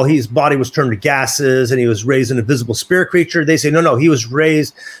say, well, his body was turned to gases and he was raised an invisible spirit creature. They say, no, he was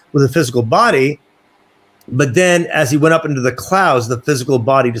raised with a physical body. But then as he went up into the clouds, the physical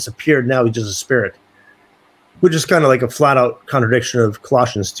body disappeared. Now he's just a spirit, which is kind of like a flat out contradiction of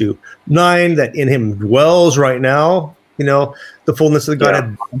Colossians 2:9, that in him dwells right now, the fullness of the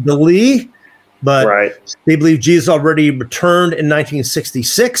Godhead bodily. But they believe Jesus already returned in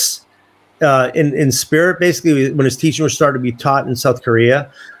 1966 in spirit, basically, when his teaching was started to be taught in South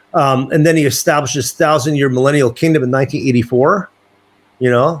Korea. And then he established his 1,000-year millennial kingdom in 1984.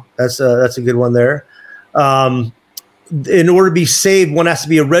 That's a good one there. In order to be saved, one has to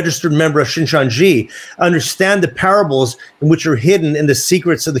be a registered member of Shincheonji, understand the parables in which are hidden in the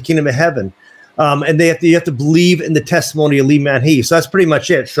secrets of the kingdom of heaven. And you have to believe in the testimony of Lee Man-hee. So that's pretty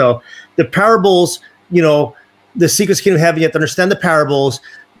much it. So the parables, the secrets of the kingdom of heaven, you have to understand the parables.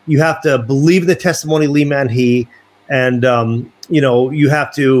 You have to believe in the testimony of Lee Man-hee. And, you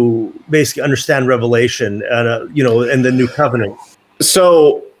have to basically understand Revelation, and the new covenant.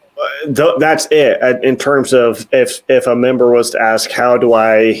 So that's it in terms of if a member was to ask, how do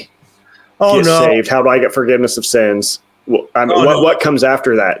I get saved? How do I get forgiveness of sins? What comes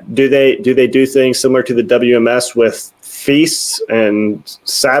after that? Do they do things similar to the WMS with feasts and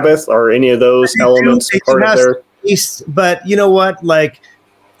Sabbath or any of those elements part of their feasts? But you know what? Like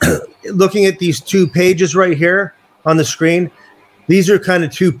looking at these 2 pages right here on the screen, these are kind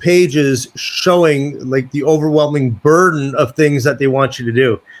of 2 pages showing like the overwhelming burden of things that they want you to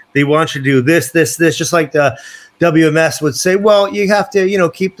do. They want you to do this, just like the WMS would say, well, you have to,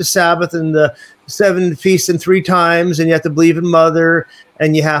 keep the Sabbath and the 7 feasts in 3 times, and you have to believe in Mother,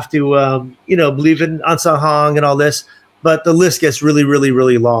 and you have to, believe in Ansahang and all this. But the list gets really, really,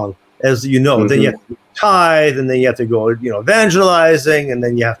 really long, as you know. Mm-hmm. Then you have to tithe, and then you have to go, evangelizing, and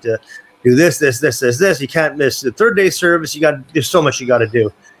then you have to do this. You can't miss the 3rd day service. There's so much you got to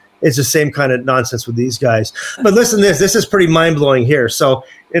do. It's the same kind of nonsense with these guys. But listen to this. This is pretty mind-blowing here. So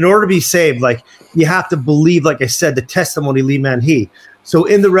in order to be saved, like, you have to believe, like I said, the testimony of Lee Man-hee. So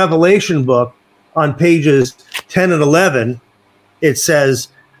in the Revelation book, on pages 10 and 11, it says,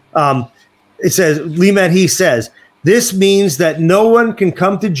 Lee Man-hee says, this means that no one can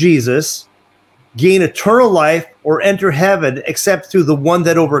come to Jesus, gain eternal life, or enter heaven except through the one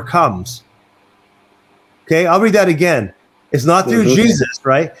that overcomes. Okay, I'll read that again. It's not through Jesus,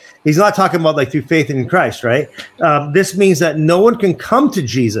 right? He's not talking about like through faith in Christ, right? This means that no one can come to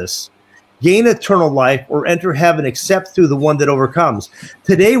Jesus, gain eternal life, or enter heaven except through the one that overcomes.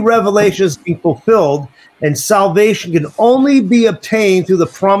 Today, Revelation is being fulfilled, and salvation can only be obtained through the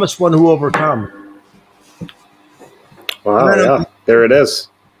promised one who overcomes. Wow, yeah, there it is.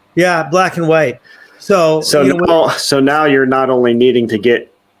 Yeah, black and white. So now you're not only needing to get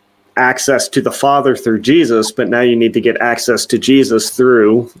access to the Father through Jesus, but now you need to get access to Jesus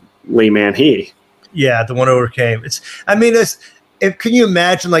through Lee Man-hee. Yeah, the one who overcame. Can you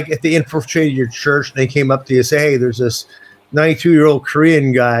imagine, like, if they infiltrated your church and they came up to you and say, hey, there's this 92-year-old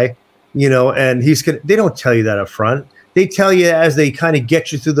Korean guy, and they don't tell you that up front. They tell you as they kind of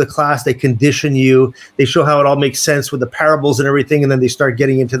get you through the class, they condition you, they show how it all makes sense with the parables and everything, and then they start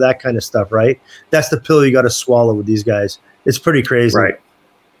getting into that kind of stuff, right? That's the pill you got to swallow with these guys. It's pretty crazy.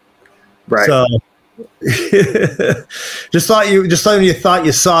 Right. So just like you thought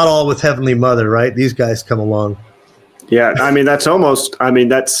you saw it all with Heavenly Mother, right? These guys come along. Yeah, that's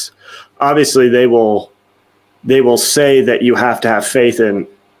obviously they will say that you have to have faith in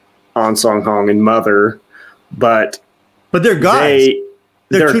Ansahang and Mother, but they're gods.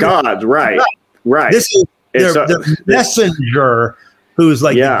 They're gods, right? Right. This is the messenger who's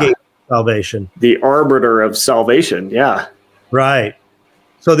like the gate of salvation, the arbiter of salvation. Yeah, right.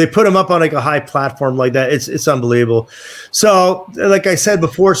 So they put him up on like a high platform like that. It's unbelievable. So, like I said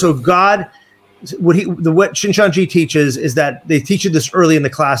before, so God, what Shincheonji teaches is that they teach you this early in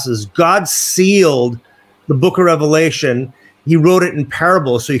the classes. God sealed the book of Revelation. He wrote it in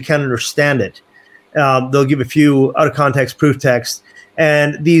parables so you can understand it. They'll give a few out of context proof texts,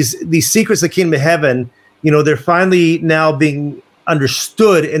 and these secrets of the kingdom of heaven, they're finally now being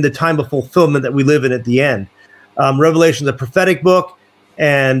understood in the time of fulfillment that we live in at the end. Revelation is a prophetic book.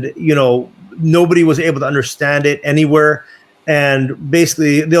 And, nobody was able to understand it anywhere. And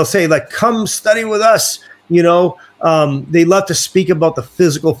basically they'll say, like, come study with us. They love to speak about the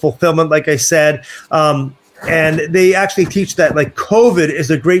physical fulfillment, like I said. And they actually teach that, like, COVID is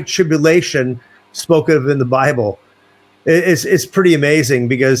the great tribulation spoken of in the Bible. It's pretty amazing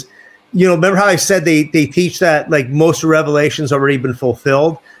because, remember how I said they teach that, like, most of Revelation's already been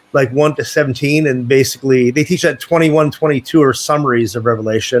fulfilled? Like 1 to 17, and basically they teach that 21, 22 are summaries of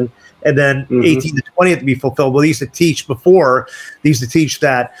Revelation, and then 18 to 20 have to be fulfilled. Well, they used to teach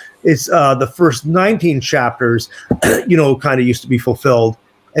that it's the first 19 chapters, kind of used to be fulfilled,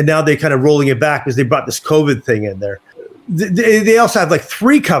 and now they're kind of rolling it back because they brought this COVID thing in there. They also have like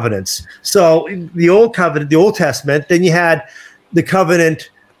 3 covenants. So the Old Covenant, the Old Testament, then you had the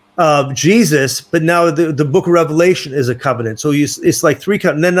covenant of Jesus, but now the book of Revelation is a covenant. So it's like three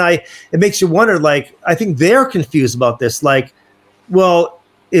covenants. And then it makes you wonder, like, I think they're confused about this. Like, well,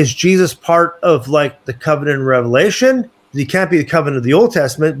 is Jesus part of like the covenant in Revelation? He can't be the covenant of the Old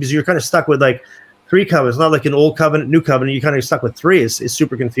Testament because you're kind of stuck with like three covenants, not like an old covenant, new covenant. You're kind of stuck with three. It's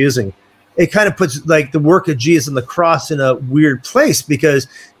super confusing. It kind of puts like the work of Jesus on the cross in a weird place, because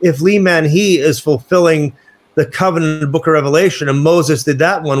if Lee Man-hee is fulfilling the covenant in the book of Revelation and Moses did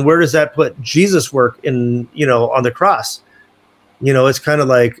that one, where does that put Jesus' work in, on the cross? It's kind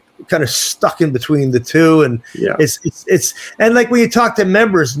of stuck in between the two. And it's and like when you talk to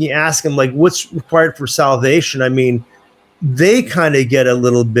members and you ask them like what's required for salvation, I mean, they kind of get a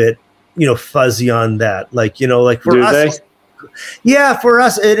little bit, fuzzy on that. Like, like for us, yeah, for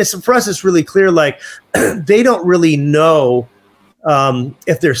us, it's really clear. Like they don't really know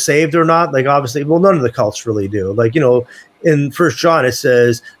if they're saved or not. Like obviously, well, none of the cults really do. Like, in 1 John, it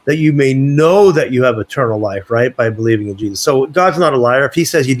says that you may know that you have eternal life, right? By believing in Jesus. So God's not a liar. If he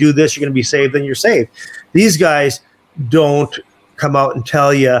says you do this, you're going to be saved, then you're saved. These guys don't come out and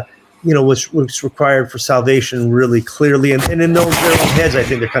tell you, what's required for salvation really clearly. And in their own heads, I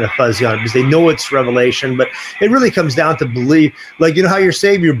think they're kind of fuzzy on it because they know it's revelation, but it really comes down to belief. Like, how you're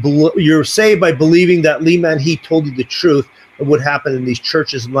saved? You're saved by believing that Lee Man-hee told you the truth of what happened in these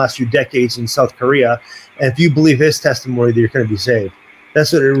churches in the last few decades in South Korea. And if you believe his testimony, you're going to be saved.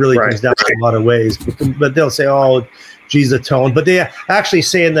 That's what it really comes down to in a lot of ways. But they'll say, oh, Jesus atoned. But they actually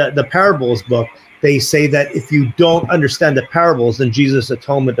say in the parables book, they say that if you don't understand the parables, then Jesus'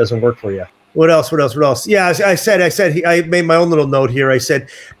 atonement doesn't work for you. What else? Yeah, I made my own little note here. I said,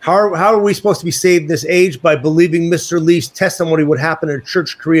 how are we supposed to be saved in this age? By believing Mr. Lee's testimony, what happened in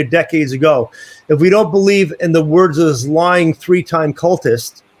Church Korea decades ago. If we don't believe in the words of this lying 3-time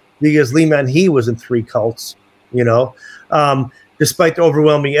cultist, because Lee Man-hee was in 3 cults, despite the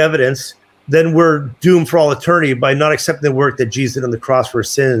overwhelming evidence, then we're doomed for all eternity by not accepting the work that Jesus did on the cross for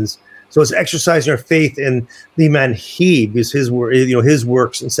sins. So it's exercising our faith in Lee Man-hee because his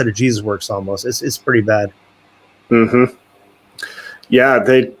works instead of Jesus' works almost. It's pretty bad. Mm-hmm. Yeah,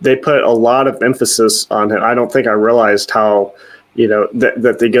 they put a lot of emphasis on it. I don't think I realized how,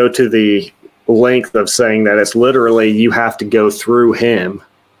 that they go to the length of saying that it's literally you have to go through him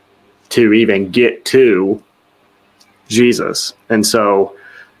to even get to Jesus. And so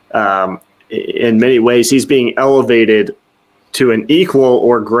in many ways, he's being elevated to an equal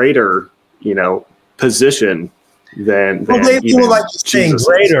or greater, position than they feel like saying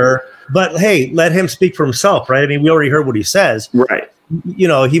greater, but hey, let him speak for himself, right? I mean, we already heard what he says. Right.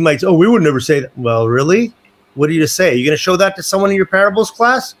 He might, we would never say that. Well, really? What do you just say? Are you going to show that to someone in your parables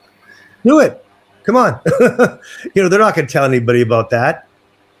class? Do it. Come on. They're not going to tell anybody about that.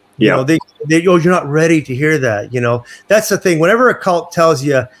 They you're not ready to hear that. That's the thing. Whenever a cult tells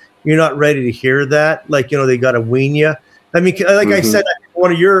you you're not ready to hear that, like, they got to wean you. I mean, like I said,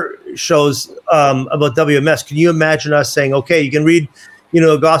 one of your shows about WMS, can you imagine us saying, okay, you can read,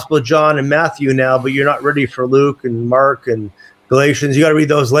 the Gospel of John and Matthew now, but you're not ready for Luke and Mark and Galatians. You got to read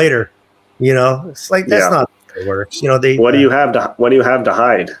those later. It's like, that's not how it works. What do you have to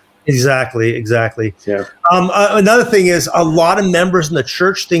hide? Exactly. Yeah. Another thing is a lot of members in the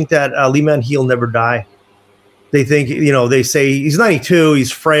church think that Lee Man-hee will never die. They think, they say he's 92,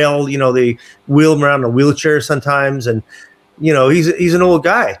 he's frail, they wheel him around in a wheelchair sometimes. And, he's an old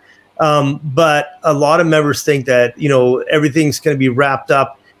guy. But a lot of members think that, everything's going to be wrapped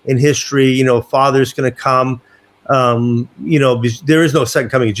up in history. Father's going to come. There is no second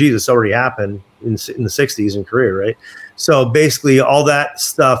coming of Jesus. It's already happened in the 60s in Korea, right? So basically all that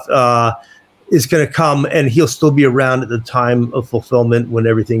stuff is going to come, and he'll still be around at the time of fulfillment when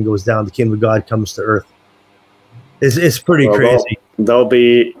everything goes down. The kingdom of God comes to earth. It's pretty crazy. They'll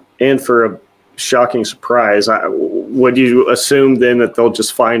be in for a shocking surprise. Would you assume then that they'll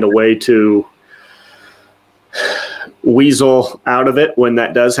just find a way to weasel out of it when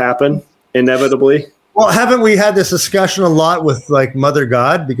that does happen, inevitably? Well, haven't we had this discussion a lot with like Mother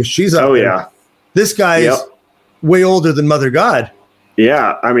God, because she's up there. Yeah. This guy is way older than Mother God.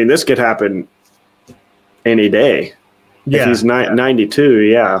 Yeah, I mean, this could happen any day. Yeah, if he's 92.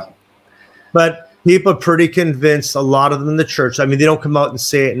 Yeah, but people are pretty convinced, a lot of them in the church. I mean, they don't come out and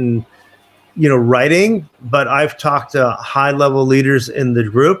say it in, writing, but I've talked to high-level leaders in the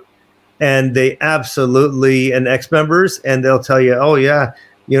group, and they absolutely, and ex-members, and they'll tell you, oh, yeah,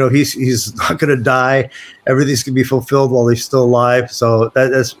 he's not going to die. Everything's going to be fulfilled while he's still alive. So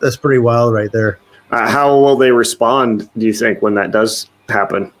that's pretty wild right there. How will they respond, do you think, when that does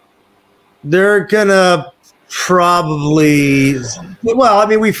happen? They're going to probably, well, I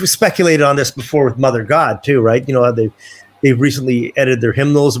mean, we've speculated on this before with Mother God too, right? How they They've recently edited their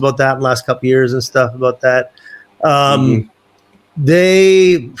hymnals about that in the last couple of years and stuff about that.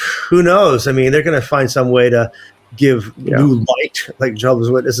 Who knows? I mean, they're going to find some way to give new light, like Jehovah's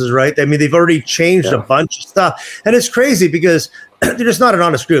Witnesses, right? I mean, they've already changed a bunch of stuff. And it's crazy because they're just not an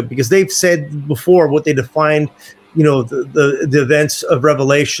honest group, because they've said before what they defined, the events of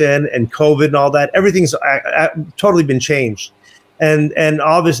Revelation and COVID and all that. Everything's totally been changed. And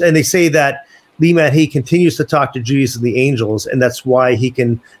obviously, and they say that Lee Man-hee continues to talk to Jesus and the angels, and that's why he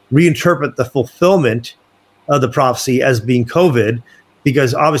can reinterpret the fulfillment of the prophecy as being COVID,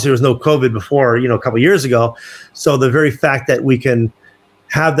 because obviously there was no COVID before, a couple of years ago. So the very fact that we can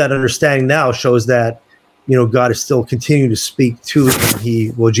have that understanding now shows that, God is still continuing to speak to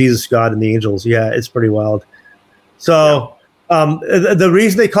Jesus, God, and the angels. Yeah, it's pretty wild. So the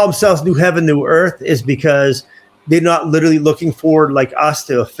reason they call themselves New Heaven, New Earth is because they're not literally looking forward like us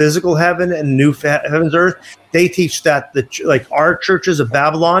to a physical heaven and new heaven's earth. They teach that like our churches of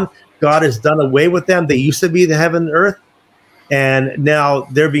Babylon, God has done away with them. They used to be the heaven and earth, and now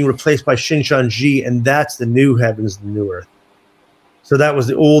they're being replaced by Shincheonji, and that's the new heavens and new earth. So that was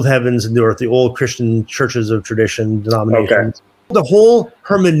the old heavens and new earth, the old Christian churches of tradition, denominations. Okay. The whole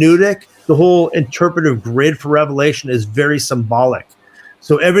hermeneutic, the whole interpretive grid for Revelation is very symbolic.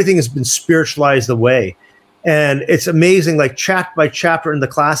 So everything has been spiritualized away. And it's amazing, like chapter by chapter in the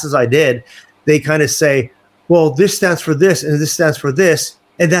classes I did, they kind of say, well, this stands for this, and this stands for this.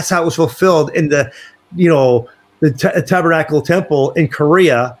 And that's how it was fulfilled in the Tabernacle Temple in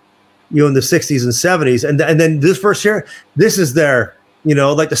Korea, in the 60s and 70s. And then this verse here, this is their,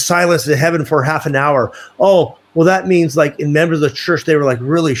 like the silence in heaven for half an hour. Oh, well, that means like in members of the church, they were like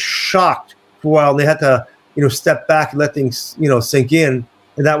really shocked for a while. And they had to, step back and let things, sink in.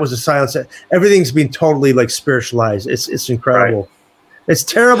 And that was the silence. Everything's been totally like spiritualized. It's incredible. Right. It's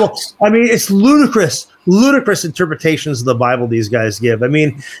terrible. I mean, it's ludicrous interpretations of the Bible these guys give. I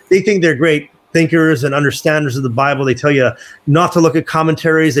mean, they think they're great thinkers and understanders of the Bible. They tell you not to look at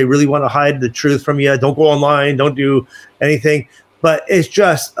commentaries. They really want to hide the truth from you. Don't go online. Don't do anything. But it's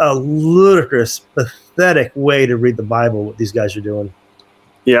just a ludicrous, pathetic way to read the Bible, what these guys are doing.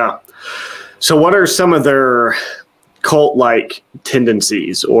 Yeah. So what are some of their cult-like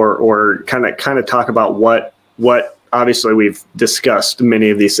tendencies, or kind of talk about what obviously we've discussed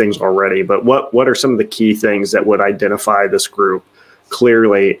many of these things already, but what are some of the key things that would identify this group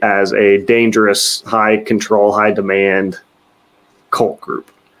clearly as a dangerous, high control, high demand cult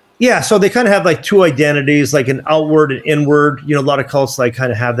group? Yeah, so they kind of have like two identities, like an outward and inward. A lot of cults like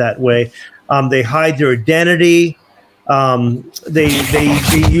kind of have that way. They hide their identity. They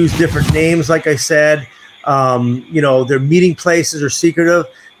use different names, like I said. Their meeting places are secretive,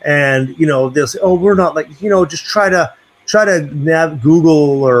 and they'll say, oh, we're not like, just try to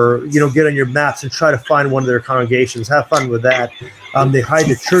Google or get on your maps and try to find one of their congregations. Have fun with that. They hide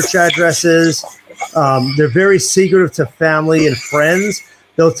the church addresses. They're very secretive to family and friends.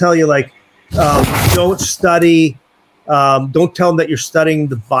 They'll tell you like, don't study, don't tell them that you're studying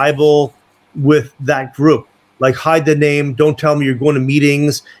the Bible with that group. Like hide the name. Don't tell them you're going to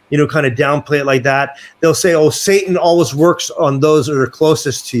meetings, kind of downplay it like that. They'll say, oh, Satan always works on those that are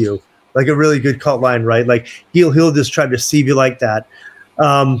closest to you. Like a really good cult line, right? Like he'll just try to deceive you like that.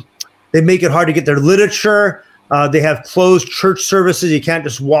 They make it hard to get their literature. They have closed church services. You can't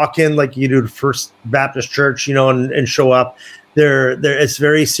just walk in like you do the First Baptist Church, and show up. It's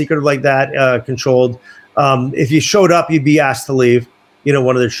very secretive like that, controlled. If you showed up, you'd be asked to leave.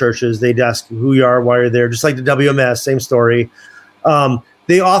 One of their churches, they'd ask who you are, why you're there, just like the WMS, same story.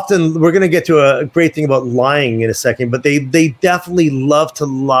 They often, we're going to get to a great thing about lying in a second, but they definitely love to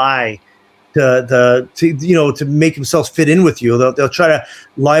lie to make themselves fit in with you. They'll try to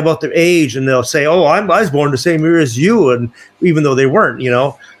lie about their age, and they'll say, oh, I was born the same year as you, and even though they weren't,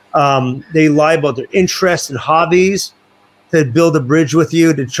 they lie about their interests and hobbies to build a bridge with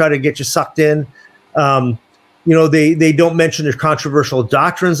you, to try to get you sucked in. They don't mention their controversial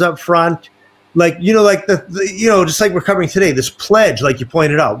doctrines up front. Like, like just like we're covering today, this pledge, like you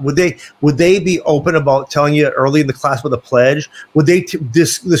pointed out, would they be open about telling you early in the class with a pledge? Would they,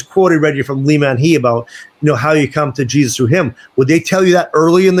 this quote I read you from Lee Man-hee about, how you come to Jesus through him? Would they tell you that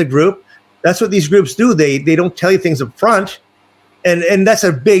early in the group? That's what these groups do. They don't tell you things up front. And that's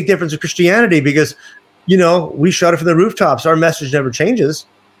a big difference in Christianity, because, we shout it from the rooftops. Our message never changes.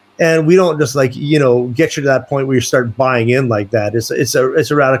 And we don't just get you to that point where you start buying in like that. It's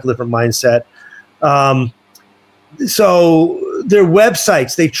a radical different mindset. So their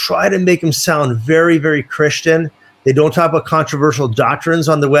websites, they try to make them sound very, very Christian. They don't talk about controversial doctrines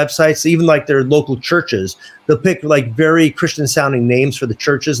on the websites. Even like their local churches, they'll pick like very Christian sounding names for the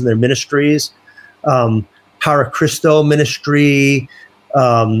churches and their ministries. Para Cristo ministry.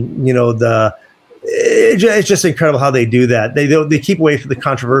 It's just incredible how they do that. They keep away from the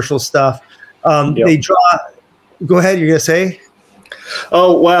controversial stuff. They draw. Go ahead. You're gonna say?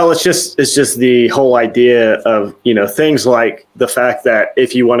 Oh, well, it's just the whole idea of, things like the fact that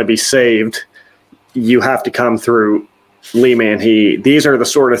if you want to be saved, you have to come through Lee Man-hee. These are the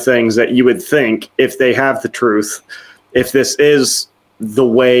sort of things that you would think, if they have the truth, if this is the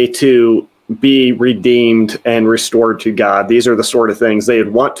way to be redeemed and restored to God, these are the sort of things they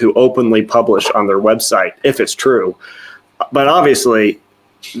would want to openly publish on their website if it's true. But obviously,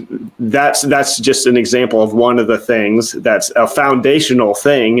 that's just an example of one of the things that's a foundational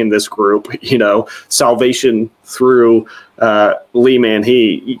thing in this group, salvation through Lee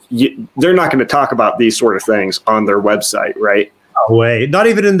Man-hee. They're not going to talk about these sort of things on their website, right? No way. Not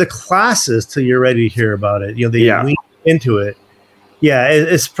even in the classes till you're ready to hear about it. They lean into it. Yeah,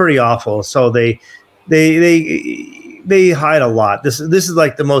 it's pretty awful. So they hide a lot. This is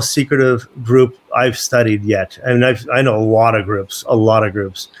like the most secretive group I've studied yet. And I know a lot of groups.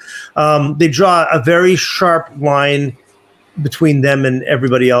 They draw a very sharp line between them and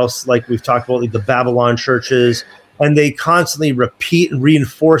everybody else, like we've talked about, like the Babylon churches, and they constantly repeat and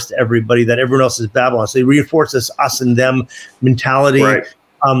reinforce to everybody that everyone else is Babylon. So they reinforce this us and them mentality. Right.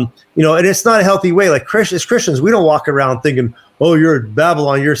 And it's not a healthy way. Like as Christians, we don't walk around thinking, oh, you're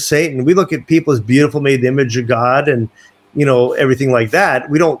Babylon, you're Satan. We look at people as beautiful, made in the image of God, and everything like that.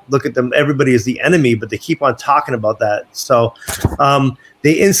 We don't look at them, everybody as the enemy, but they keep on talking about that. So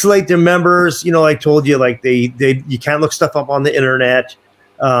they insulate their members. I told you, like you can't look stuff up on the internet.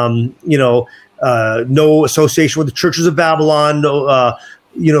 No association with the churches of Babylon, no,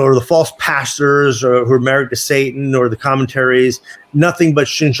 or the false pastors or who are married to Satan, or the commentaries, nothing but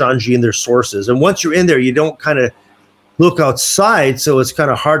Shincheonji in their sources. And once you're in there, you don't kind of look outside, so it's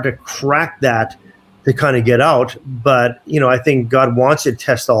kind of hard to crack that to kind of get out. But I think God wants you to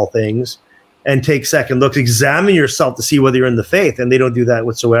test all things and take second looks, examine yourself to see whether you're in the faith, and they don't do that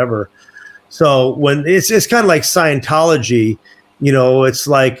whatsoever. So when it's kind of like Scientology, it's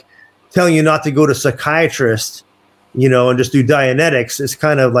like telling you not to go to psychiatrist, and just do Dianetics. It's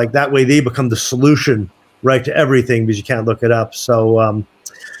kind of like that way they become the solution, right, to everything, because you can't look it up. So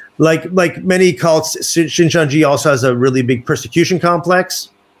like many cults, Shincheonji also has a really big persecution complex.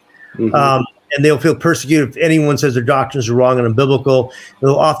 Mm-hmm. And they'll feel persecuted if anyone says their doctrines are wrong and unbiblical.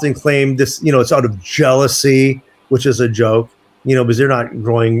 They'll often claim this, it's out of jealousy, which is a joke, because they're not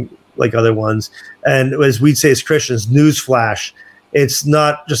growing like other ones. And as we'd say as Christians, newsflash, it's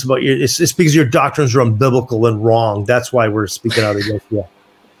not just about you. It's because your doctrines are unbiblical and wrong. That's why we're speaking out against you.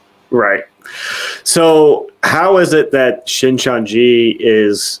 Right. So how is it that Shincheonji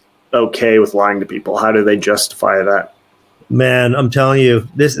is okay with lying to people? How do they justify that? Man, I'm telling you,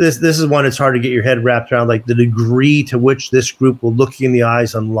 this is one it's hard to get your head wrapped around, like the degree to which this group will look you in the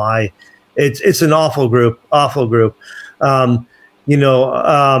eyes and lie. It's an awful group.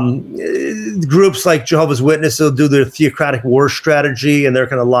 Groups like Jehovah's Witnesses will do their theocratic war strategy, and they're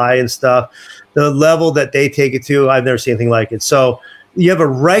going to lie and stuff. The level that they take it to, I've never seen anything like it. So you have a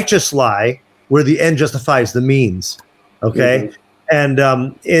righteous lie where the end justifies the means. Okay.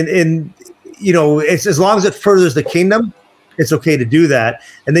 Mm-hmm. And it's as long as it furthers the kingdom, it's okay to do that.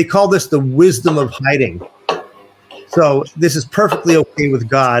 And they call this the wisdom of hiding. So this is perfectly okay with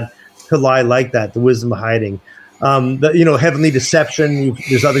God to lie like that, the wisdom of hiding. Heavenly deception,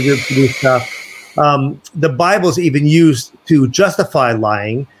 there's other groups who do stuff. The Bible is even used to justify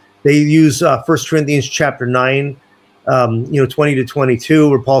lying. They use 1 Corinthians chapter 9, 20 to 22,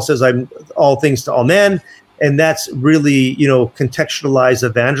 where Paul says, I'm all things to all men. And that's really, contextualized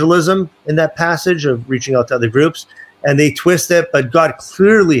evangelism in that passage of reaching out to other groups. And they twist it, but God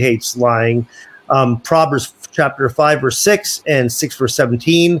clearly hates lying. Proverbs chapter 5, verse 6 and 6, verse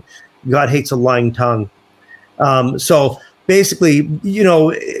 17, God hates a lying tongue. So basically,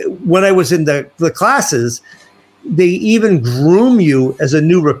 when I was in the classes, they even groom you as a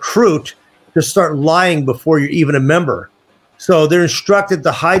new recruit to start lying before you're even a member. So they're instructed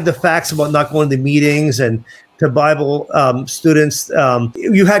to hide the facts about not going to meetings, and to Bible students.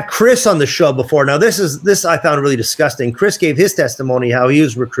 You had Chris on the show before. Now, this I found really disgusting. Chris gave his testimony how he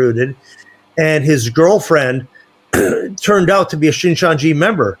was recruited, and his girlfriend turned out to be a Shincheonji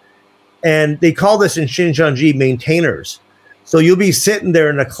member. And they call this in Shincheonji maintainers. So you'll be sitting there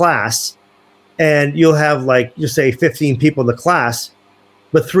in a class, and you'll have, like, just say 15 people in the class,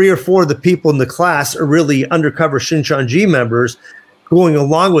 but 3 or 4 of the people in the class are really undercover Shincheonji members going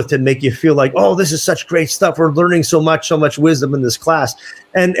along with it, make you feel like, oh, this is such great stuff. We're learning so much wisdom in this class.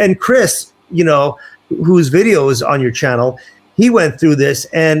 And Chris, whose video is on your channel, he went through this,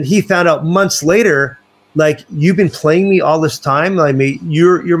 and he found out months later like, you've been playing me all this time. I mean,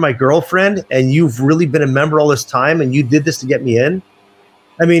 you're my girlfriend, and you've really been a member all this time, and you did this to get me in.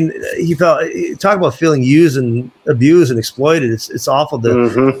 I mean, he felt, talk about feeling used and abused and exploited. It's awful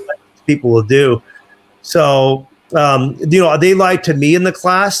that people will do. So, they lied to me in the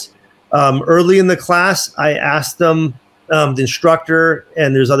class. Early in the class, I asked them, the instructor,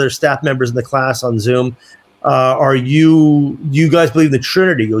 and there's other staff members in the class on Zoom, do you guys believe in the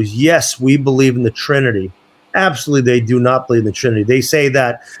Trinity? He goes, yes, we believe in the Trinity. Absolutely, they do not believe in the Trinity. They say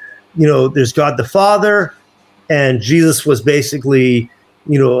that, there's God the Father, and Jesus was basically,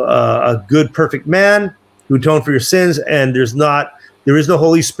 a good, perfect man who atoned for your sins, and there is no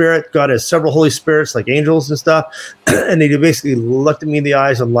Holy Spirit. God has several Holy Spirits, like angels and stuff. And they basically looked at me in the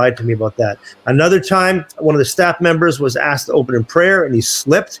eyes and lied to me about that. Another time, one of the staff members was asked to open in prayer, and he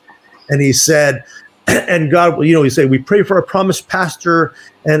slipped, and he said, and God, he said, we pray for our promised pastor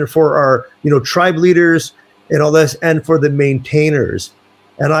and for our, tribe leaders and all this, and for the maintainers.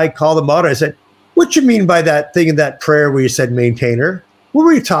 And I called them out, and I said, what you mean by that thing in that prayer where you said maintainer? What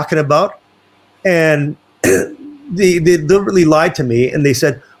were you talking about? And they deliberately lied to me, and they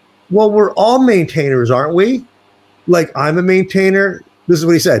said, well, we're all maintainers, aren't we? Like, I'm a maintainer. This is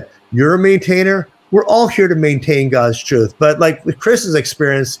what he said. You're a maintainer. We're all here to maintain God's truth. But like with Chris's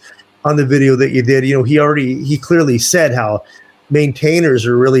experience on the video that you did, he clearly said how maintainers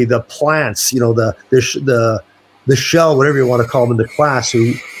are really the plants, the shell, whatever you want to call them in the class,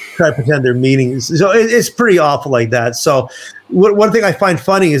 who try to pretend they're meanings. So it's pretty awful like that. So one thing I find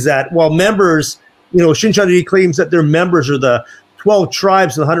funny is that while members, Shincheonji claims that their members are the 12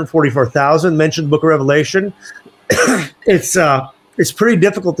 tribes and 144,000 mentioned in the book of Revelation, it's pretty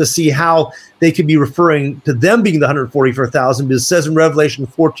difficult to see how they could be referring to them being the 144,000, because it says in Revelation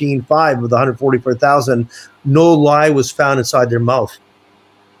 14:5 of the 144,000, no lie was found inside their mouth.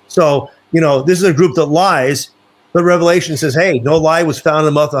 So, this is a group that lies, but Revelation says, hey, no lie was found in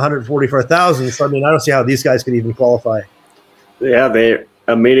the mouth of 144,000. So, I don't see how these guys could even qualify. Yeah, they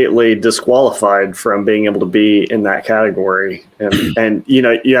immediately disqualified from being able to be in that category. And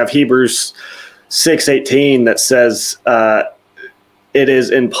you have Hebrews 6:18 that says, it is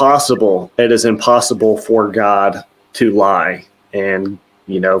impossible for God to lie. And,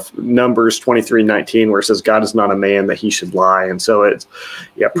 Numbers 23:19, where it says God is not a man that he should lie. And so it's,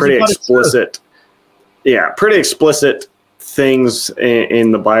 pretty explicit. Yeah, pretty explicit things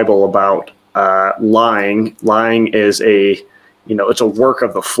in the Bible about lying. Lying is it's a work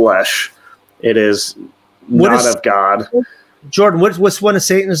of the flesh. It is not of God. Jordan, what's one of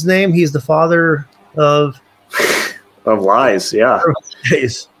Satan's name? He's the father of lies. Yeah.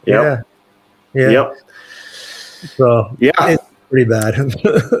 Yep. Yeah. Yep. So it's pretty bad.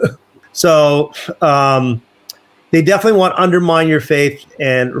 So they definitely want to undermine your faith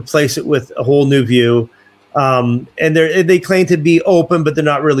and replace it with a whole new view. And they claim to be open, but they're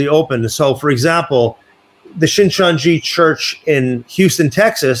not really open. So, for example, the Shincheonji Church in Houston,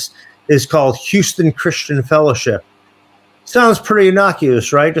 Texas, is called Houston Christian Fellowship. Sounds pretty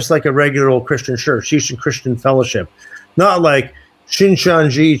innocuous, right? Just like a regular old Christian church, Houston Christian Fellowship. Not like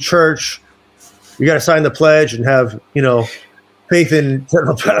Shincheonji Church, you got to sign the pledge and have, faith in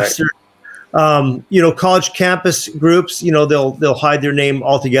eternal pastor. College campus groups, they'll hide their name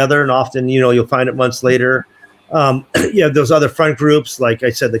altogether, and often, you'll find it months later. Those other front groups, like I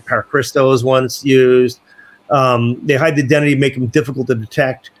said, the Par Christo is once used. They hide the identity, make them difficult to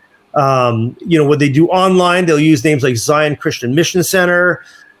detect. What they do online, they'll use names like Zion Christian Mission Center,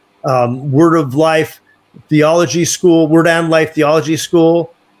 Word of Life Theology School, Word and Life Theology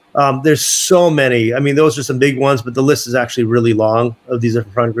School. There's so many. Those are some big ones, but the list is actually really long of these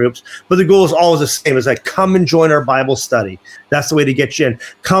different front groups. But the goal is always the same. It's like, come and join our Bible study. That's the way to get you in.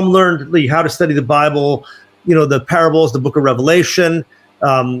 Come learn how to study the Bible, the parables, the book of Revelation.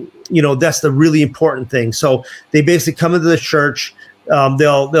 That's the really important thing. So they basically come into the church.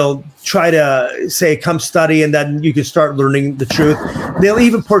 They'll try to say, come study, and then you can start learning the truth. They'll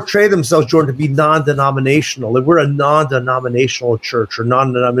even portray themselves, Jordan, to be non-denominational. Like, we're a non-denominational church or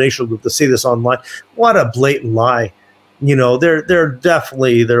non-denominational group. To say this online, what a blatant lie. They're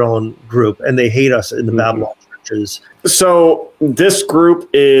definitely their own group, and they hate us in the Babylon churches. So this group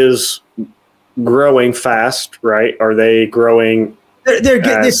is growing fast, right? Are they growing? They're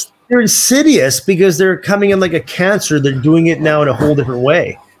getting this. They're insidious because they're coming in like a cancer. They're doing it now in a whole different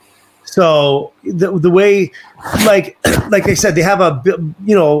way. So the way, like I said, they have a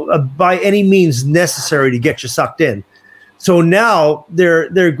by any means necessary to get you sucked in. So now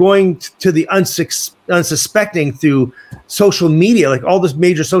they're going to the unsuspecting through social media, like all those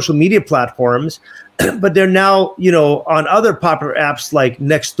major social media platforms. But they're now on other popular apps like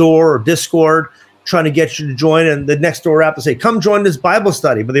Nextdoor or Discord. trying to get you to join, and the next door app will say, come join this Bible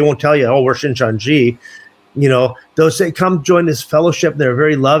study, but they won't tell you, oh, we're Shincheonji. They'll say, come join this fellowship. They're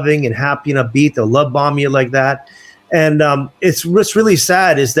very loving and happy and upbeat. They'll love bomb you like that. And it's what's really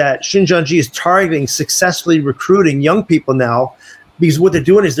sad is that Shincheonji is targeting, successfully recruiting young people now, because what they're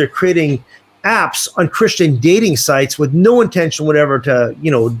doing is they're creating apps on Christian dating sites with no intention whatever to,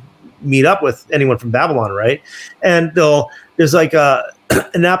 meet up with anyone from Babylon, right? And there's like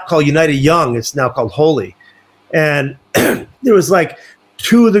an app called United Young. It's now called Holy. And there was like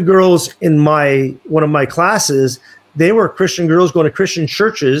two of the girls in one of my classes, they were Christian girls going to Christian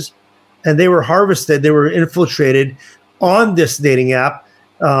churches, and they were harvested, they were infiltrated on this dating app,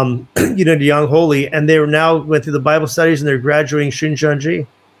 United Young Holy, and they now went through the Bible studies and they're graduating Shincheonji.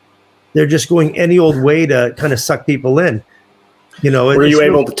 They're just going any old way to kind of suck people in. Were you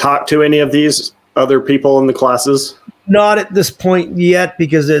able to talk to any of these other people in the classes? Not at this point yet,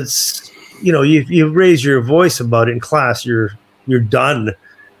 because it's, you raise your voice about it in class, you're done,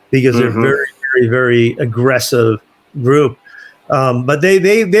 because they're very, very, very aggressive group. But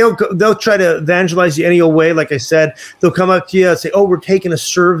they'll try to evangelize you any old way. Like I said, they'll come up to you and say, oh, we're taking a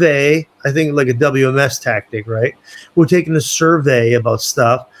survey. I think like a WMS tactic, right? We're taking a survey about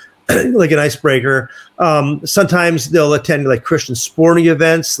stuff. Like an icebreaker. Sometimes they'll attend like Christian sporting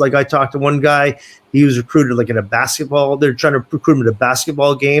events. Like I talked to one guy, he was recruited like in a basketball. They're trying to recruit him at a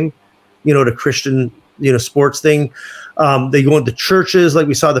basketball game, to Christian, sports thing. They go into churches, like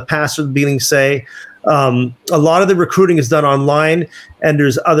we saw the pastor at the beginning say. A lot of the recruiting is done online, and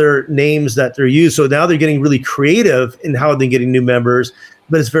there's other names that they're used. So now they're getting really creative in how they're getting new members,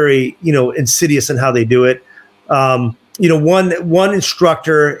 but it's very, insidious in how they do it. One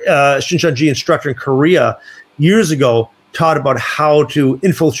instructor, Shincheonji instructor in Korea years ago, taught about how to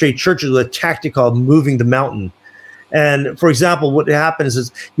infiltrate churches with a tactic called moving the mountain. And for example, what happens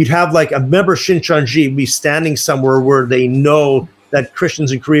is you'd have like a member of Shincheonji be standing somewhere where they know that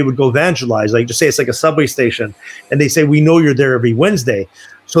Christians in Korea would go evangelize. Like just say it's like a subway station, and they say, we know you're there every Wednesday.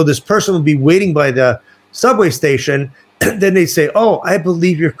 So this person would be waiting by the subway station. Then they say, oh, I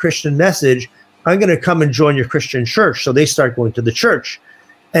believe your Christian message. I'm going to come and join your Christian church. So they start going to the church,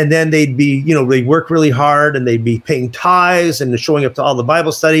 and then they'd be, they work really hard, and they'd be paying tithes and showing up to all the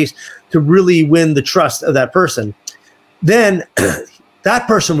Bible studies to really win the trust of that person. Then that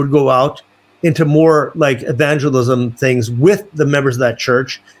person would go out into more like evangelism things with the members of that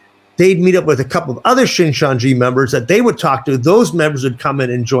church. They'd meet up with a couple of other Shincheonji members that they would talk to. Those members would come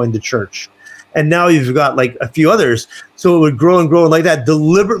in and join the church. And now you've got like a few others. So it would grow and grow, and like that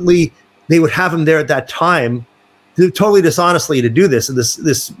deliberately, they would have them there at that time, totally dishonestly, to do this, and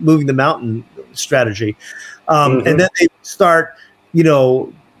this moving the mountain strategy. And then they start,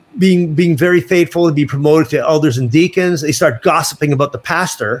 being very faithful and be promoted to elders and deacons. They start gossiping about the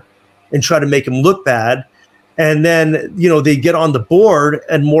pastor and try to make him look bad. And then, they get on the board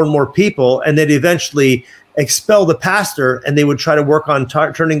and more people, and then eventually expel the pastor, and they would try to work on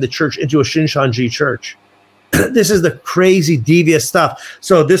turning the church into a Shincheonji church. This is the crazy, devious stuff.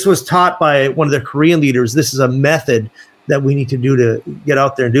 So this was taught by one of the Korean leaders. This is a method that we need to do to get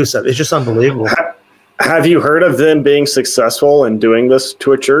out there and do stuff. It's just unbelievable. Have you heard of them being successful in doing this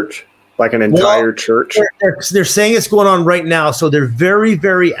to a church, like an entire church? They're saying it's going on right now. So they're very,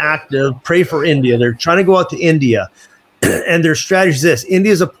 very active. Pray for India. They're trying to go out to India. And their strategy is this.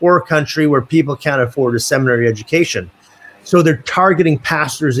 India is a poor country where people can't afford a seminary education. So they're targeting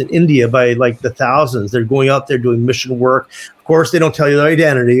pastors in India by like the thousands. They're going out there doing mission work. Of course, they don't tell you their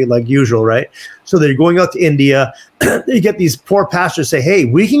identity like usual, right? So they're going out to India. They get these poor pastors say, hey,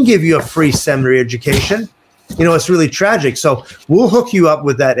 we can give you a free seminary education. It's really tragic. So we'll hook you up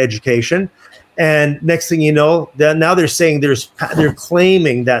with that education. And next thing you know, now they're saying they're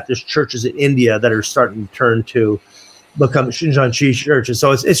claiming that there's churches in India that are starting to turn to become Shincheonji churches.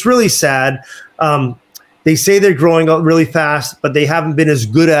 So it's really sad. They say they're growing really fast, but they haven't been as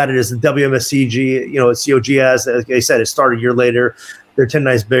good at it as the WMSCG, COG has. Like I said, it started a year later. They're 10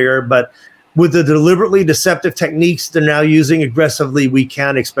 times bigger. But with the deliberately deceptive techniques they're now using aggressively, we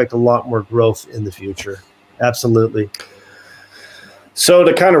can expect a lot more growth in the future. Absolutely. So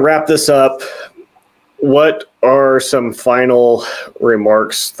to kind of wrap this up, what are some final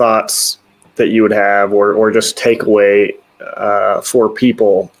remarks, thoughts that you would have, or just takeaway for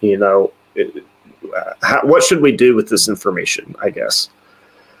people, what should we do with this information, I guess?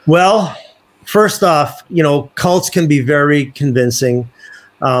 Well, first off, cults can be very convincing,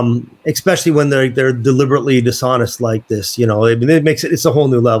 especially when they're deliberately dishonest like this. It makes it's a whole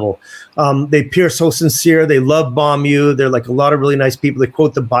new level. They appear so sincere. They love bomb you. They're like a lot of really nice people. They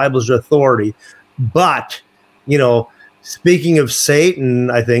quote the Bible as their authority, but speaking of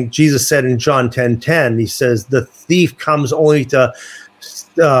Satan, I think Jesus said in John 10:10, he says, the thief comes only to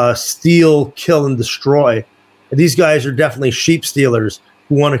steal, kill, and destroy. And these guys are definitely sheep stealers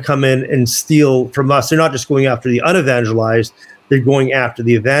who want to come in and steal from us. They're not just going after the unevangelized, they're going after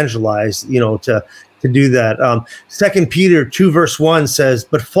the evangelized, to do that. 2 Peter 2 verse 1 says,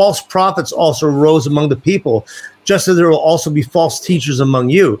 but false prophets also arose among the people, just as there will also be false teachers among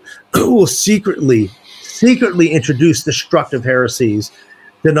you who will secretly introduce destructive heresies,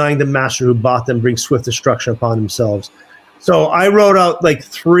 denying the master who bought them, bring swift destruction upon themselves. So I wrote out like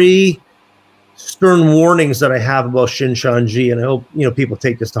 3 stern warnings that I have about Shincheonji, and I hope people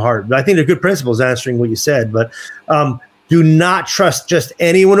take this to heart. But I think they're good principles, answering what you said. But do not trust just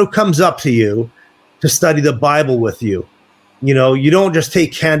anyone who comes up to you to study the Bible with you. You don't just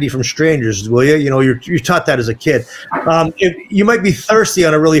take candy from strangers, will you? You're taught that as a kid. If you might be thirsty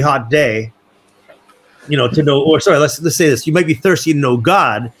on a really hot day, to know, or sorry, let's say this: you might be thirsty to know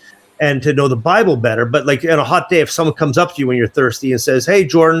God and to know the Bible better. But like on a hot day, if someone comes up to you when you're thirsty and says, "Hey,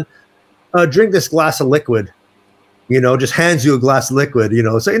 Jordan, drink this glass of liquid," just hands you a glass of liquid,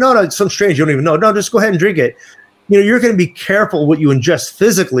 say, no, some stranger you don't even know. No, just go ahead and drink it. You're going to be careful what you ingest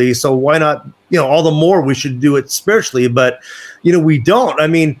physically. So why not, all the more we should do it spiritually, but, we don't. I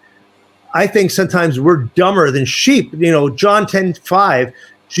mean, I think sometimes we're dumber than sheep. John 10:5,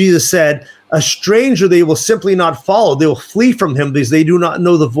 Jesus said, a stranger they will simply not follow. They will flee from him because they do not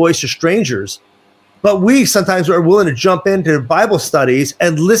know the voice of strangers. But we sometimes are willing to jump into Bible studies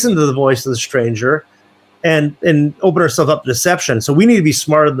and listen to the voice of the stranger and open ourselves up to deception. So we need to be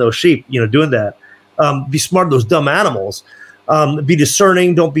smarter than those sheep, doing that. Be smart than those dumb animals. Be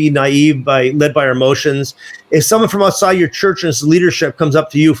discerning. Don't be naive, led by our emotions. If someone from outside your church and its leadership comes up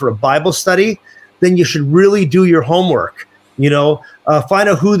to you for a Bible study, then you should really do your homework. Find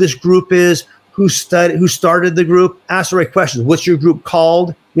out who this group is, who started the group. Ask the right questions. What's your group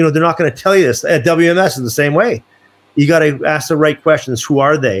called? They're not going to tell you this. At WMS is the same way. You got to ask the right questions. Who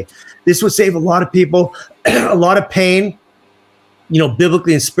are they? This would save a lot of people a lot of pain.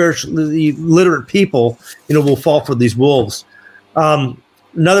 Biblically and spiritually literate people, will fall for these wolves.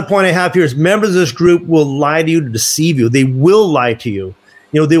 Another point I have here is members of this group will lie to you to deceive you. They will lie to you.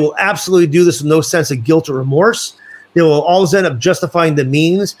 They will absolutely do this with no sense of guilt or remorse. They will always end up justifying the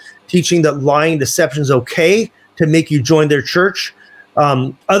means, teaching that lying, deception is okay to make you join their church.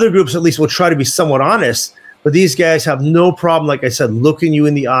 Other groups at least will try to be somewhat honest, but these guys have no problem, like I said, looking you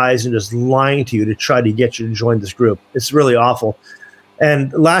in the eyes and just lying to you to try to get you to join this group. It's really awful.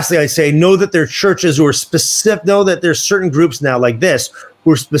 And lastly, I say, know that there are churches who are specific, know that there's certain groups now like this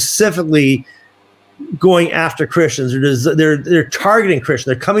who are specifically going after Christians. They're targeting Christians.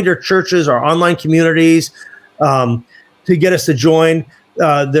 They're coming to our churches, our online communities, to get us to join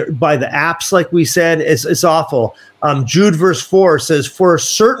by the apps, like we said. It's awful. Jude verse 4 says, for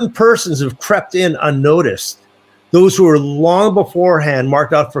certain persons have crept in unnoticed, those who were long beforehand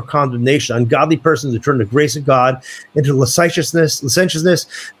marked out for condemnation, ungodly persons who turn the grace of God into licentiousness,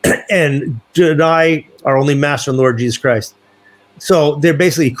 and deny our only master and Lord Jesus Christ. So they're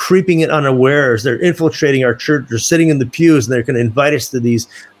basically creeping in unawares. They're infiltrating our church. They're sitting in the pews, and they're going to invite us to the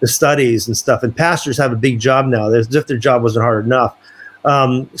studies and stuff. And pastors have a big job now, as if their job wasn't hard enough.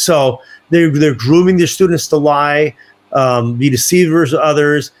 So they're grooming their students to lie, be deceivers of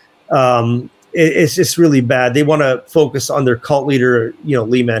others. It's just really bad. They want to focus on their cult leader,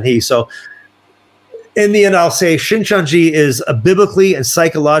 Lee Man-hee. So in the end, I'll say Shincheonji is a biblically and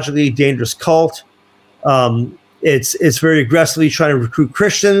psychologically dangerous cult. It's very aggressively trying to recruit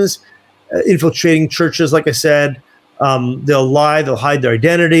Christians, infiltrating churches. Like I said, they'll lie, they'll hide their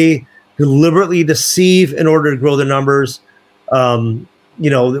identity, deliberately deceive in order to grow their numbers. And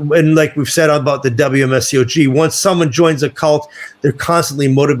like we've said about the WMSCOG, once someone joins a cult, they're constantly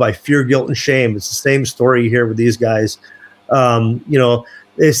motivated by fear, guilt, and shame. It's the same story here with these guys.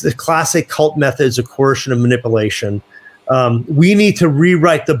 It's the classic cult methods of coercion and manipulation. We need to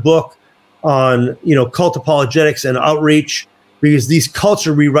rewrite the book on, cult apologetics and outreach, because these cults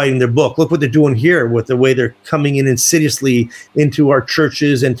are rewriting their book. Look what they're doing here with the way they're coming in insidiously into our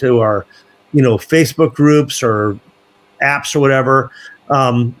churches, into our, Facebook groups or apps or whatever.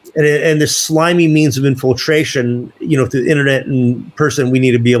 And this slimy means of infiltration, through the internet and person, we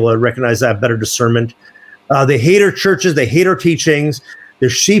need to be able to recognize that, better discernment. They hate our churches. They hate our teachings. They're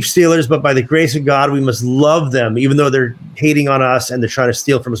sheep stealers, but by the grace of God, we must love them, even though they're hating on us and they're trying to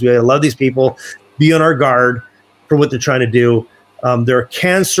steal from us. We got to love these people, be on our guard for what they're trying to do. They're a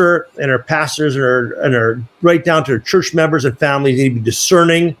cancer, and our pastors are right down to our church members and families need to be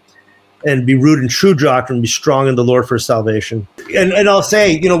discerning and be rooted in true doctrine, be strong in the Lord for salvation. And I'll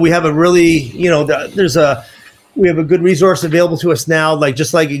say, we have a really, there's a We have a good resource available to us now,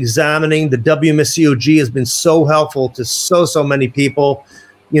 just like examining the WMSCOG has been so helpful to so many people.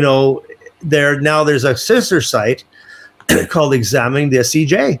 There's a sister site called Examining the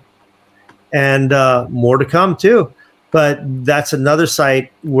SCJ, and more to come too. But that's another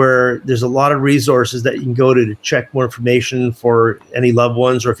site where there's a lot of resources that you can go to check more information for any loved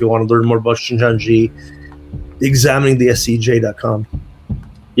ones, or if you want to learn more about Shincheonji, examiningthescj.com.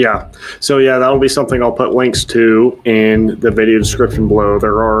 Yeah. So that'll be something I'll put links to in the video description below.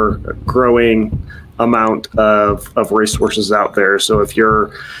 There are a growing amount of resources out there. So if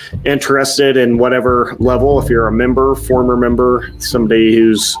you're interested in whatever level, if you're a member, former member, somebody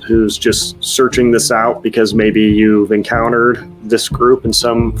who's just searching this out because maybe you've encountered this group in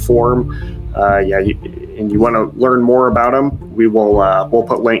some form, and you want to learn more about them, we'll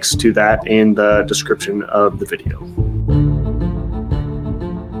put links to that in the description of the video.